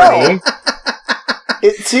definitely horny.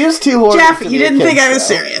 It seems too horny. Jeff, you didn't think I was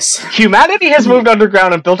serious. Humanity has moved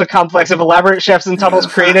underground and built a complex of elaborate shafts and tunnels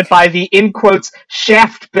created by the, in quotes,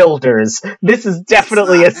 shaft builders. This is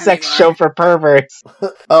definitely a sex show for perverts.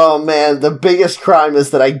 Oh man, the biggest crime is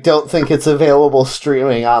that I don't think it's available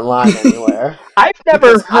streaming online anywhere. I've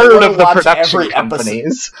never heard of the production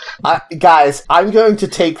companies. Guys, I'm going to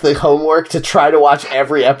take the homework to try to watch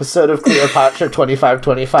every episode of Cleopatra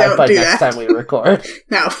 2525 by next time we record.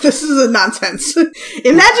 No, this is a nonsense.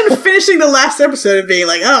 Imagine finishing the last episode and being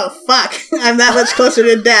like, oh, fuck, I'm that much closer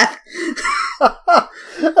to death.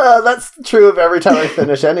 That's true of every time I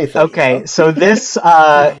finish anything. Okay, so this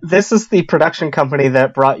is the production company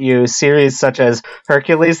that brought you series such as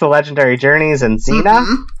Hercules, The Legendary Journeys, and Xena.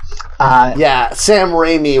 Mm-hmm. Yeah, Sam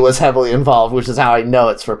Raimi was heavily involved, which is how I know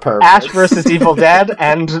it's for perverts. Ash vs. Evil Dead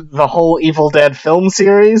and the whole Evil Dead film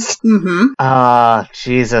series. Mm-hmm.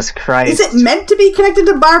 Jesus Christ. Is it meant to be connected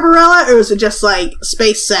to Barbarella, or is it just like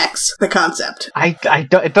space sex, the concept?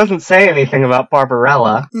 It doesn't say anything about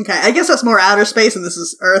Barbarella. Okay, I guess that's more outer space and this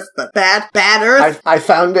is Earth, but bad Earth. I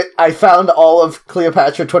found it. I found all of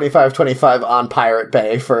Cleopatra 2525 on Pirate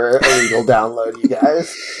Bay for illegal download, you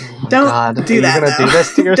guys. Don't do that, Are you gonna do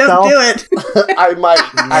this to yourself? yourself? Don't do it. I might.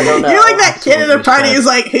 I don't know. You're like that kid at a party who's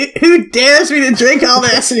like, who dares me to drink all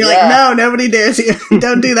this? And you're like, no, nobody dares you.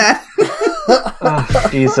 Don't do that. Oh,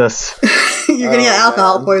 Jesus. You're going to get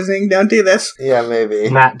alcohol poisoning. Don't do this. Yeah, maybe.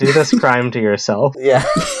 Matt, do this crime to yourself. Yeah.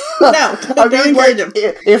 No, don't encourage him.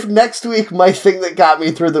 If next week my thing that got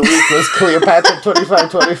me through the week was Cleopatra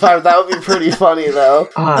 2525, that would be pretty funny, though.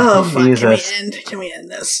 Oh, fuck. Jesus. Can we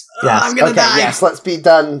end this? Yes. I'm going to die. Yes, let's be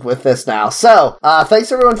done with this now. So,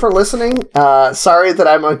 thanks everyone for listening. Sorry that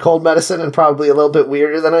I'm on cold medicine and probably a little bit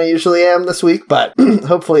weirder than I usually am this week, but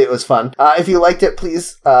hopefully it was fun. If you liked it,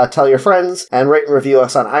 please tell your friends and rate and review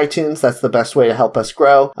us on iTunes. That's the best way to help us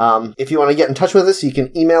grow. If you want to get in touch with us, you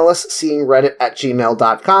can email us,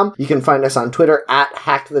 seeingreddit@gmail.com. You can find us on Twitter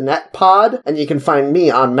 @HackTheNetPod, and you can find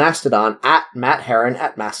me on Mastodon @MattHeron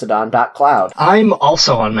 @Mastodon.cloud. I'm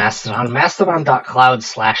also on Mastodon,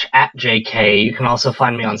 mastodon.cloud/@JK. You can also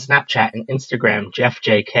find me on Snapchat and Instagram,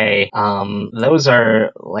 JeffJK. Those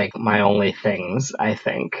are, like, my only things, I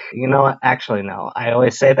think. You know what? Actually, no. I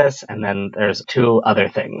always say this, and then there's two other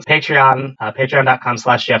things. Patreon,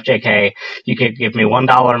 patreon.com/JeffJK. You could give me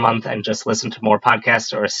 $1 a month and just listen to more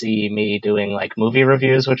podcasts or see me doing, like, movie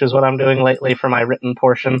reviews, which is what I'm doing lately for my written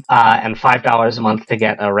portion, and $5 a month to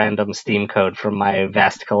get a random Steam code from my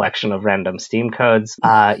vast collection of random Steam codes.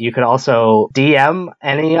 You could also DM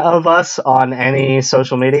any of us on any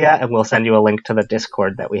social media, and we'll send you a link to the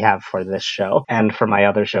Discord that we have for this show, and for my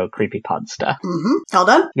other show, Creepypodsta. All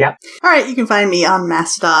done? Yep. All right, you can find me on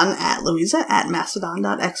Mastodon @Louisa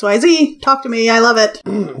 @Mastodon.xyz. Talk to me, I love it.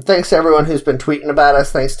 Thanks to everyone who's been tweeting about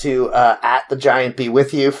us. Thanks to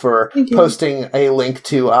 @TheGiantBeWithYou for posting a link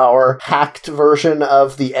to our hacked version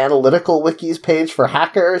of the analytical wikis page for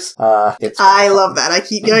hackers. I love that. I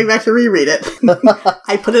keep going back to reread it.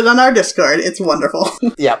 I put it on our Discord. It's wonderful.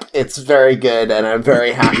 Yep, it's very good, and I'm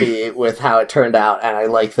very happy with how it turned out, and I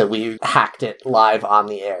like that we hacked it live on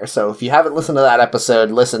the air. So if you haven't listened to that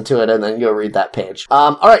episode, listen to it, and then go read that page.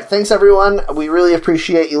 Alright, thanks everyone. We really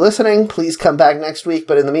appreciate you listening. Please come back next week,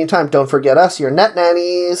 but in the meantime, don't forget us, your net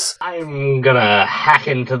nannies. I'm gonna hack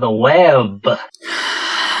into the web.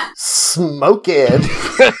 Smoke it.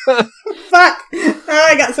 Fuck! Oh,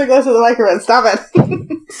 I got so close to the microphone. Stop it.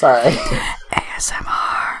 Sorry.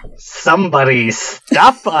 ASMR. Somebody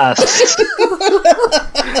stop us.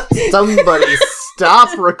 Somebody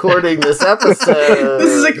stop recording this episode.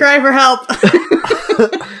 This is a cry for help.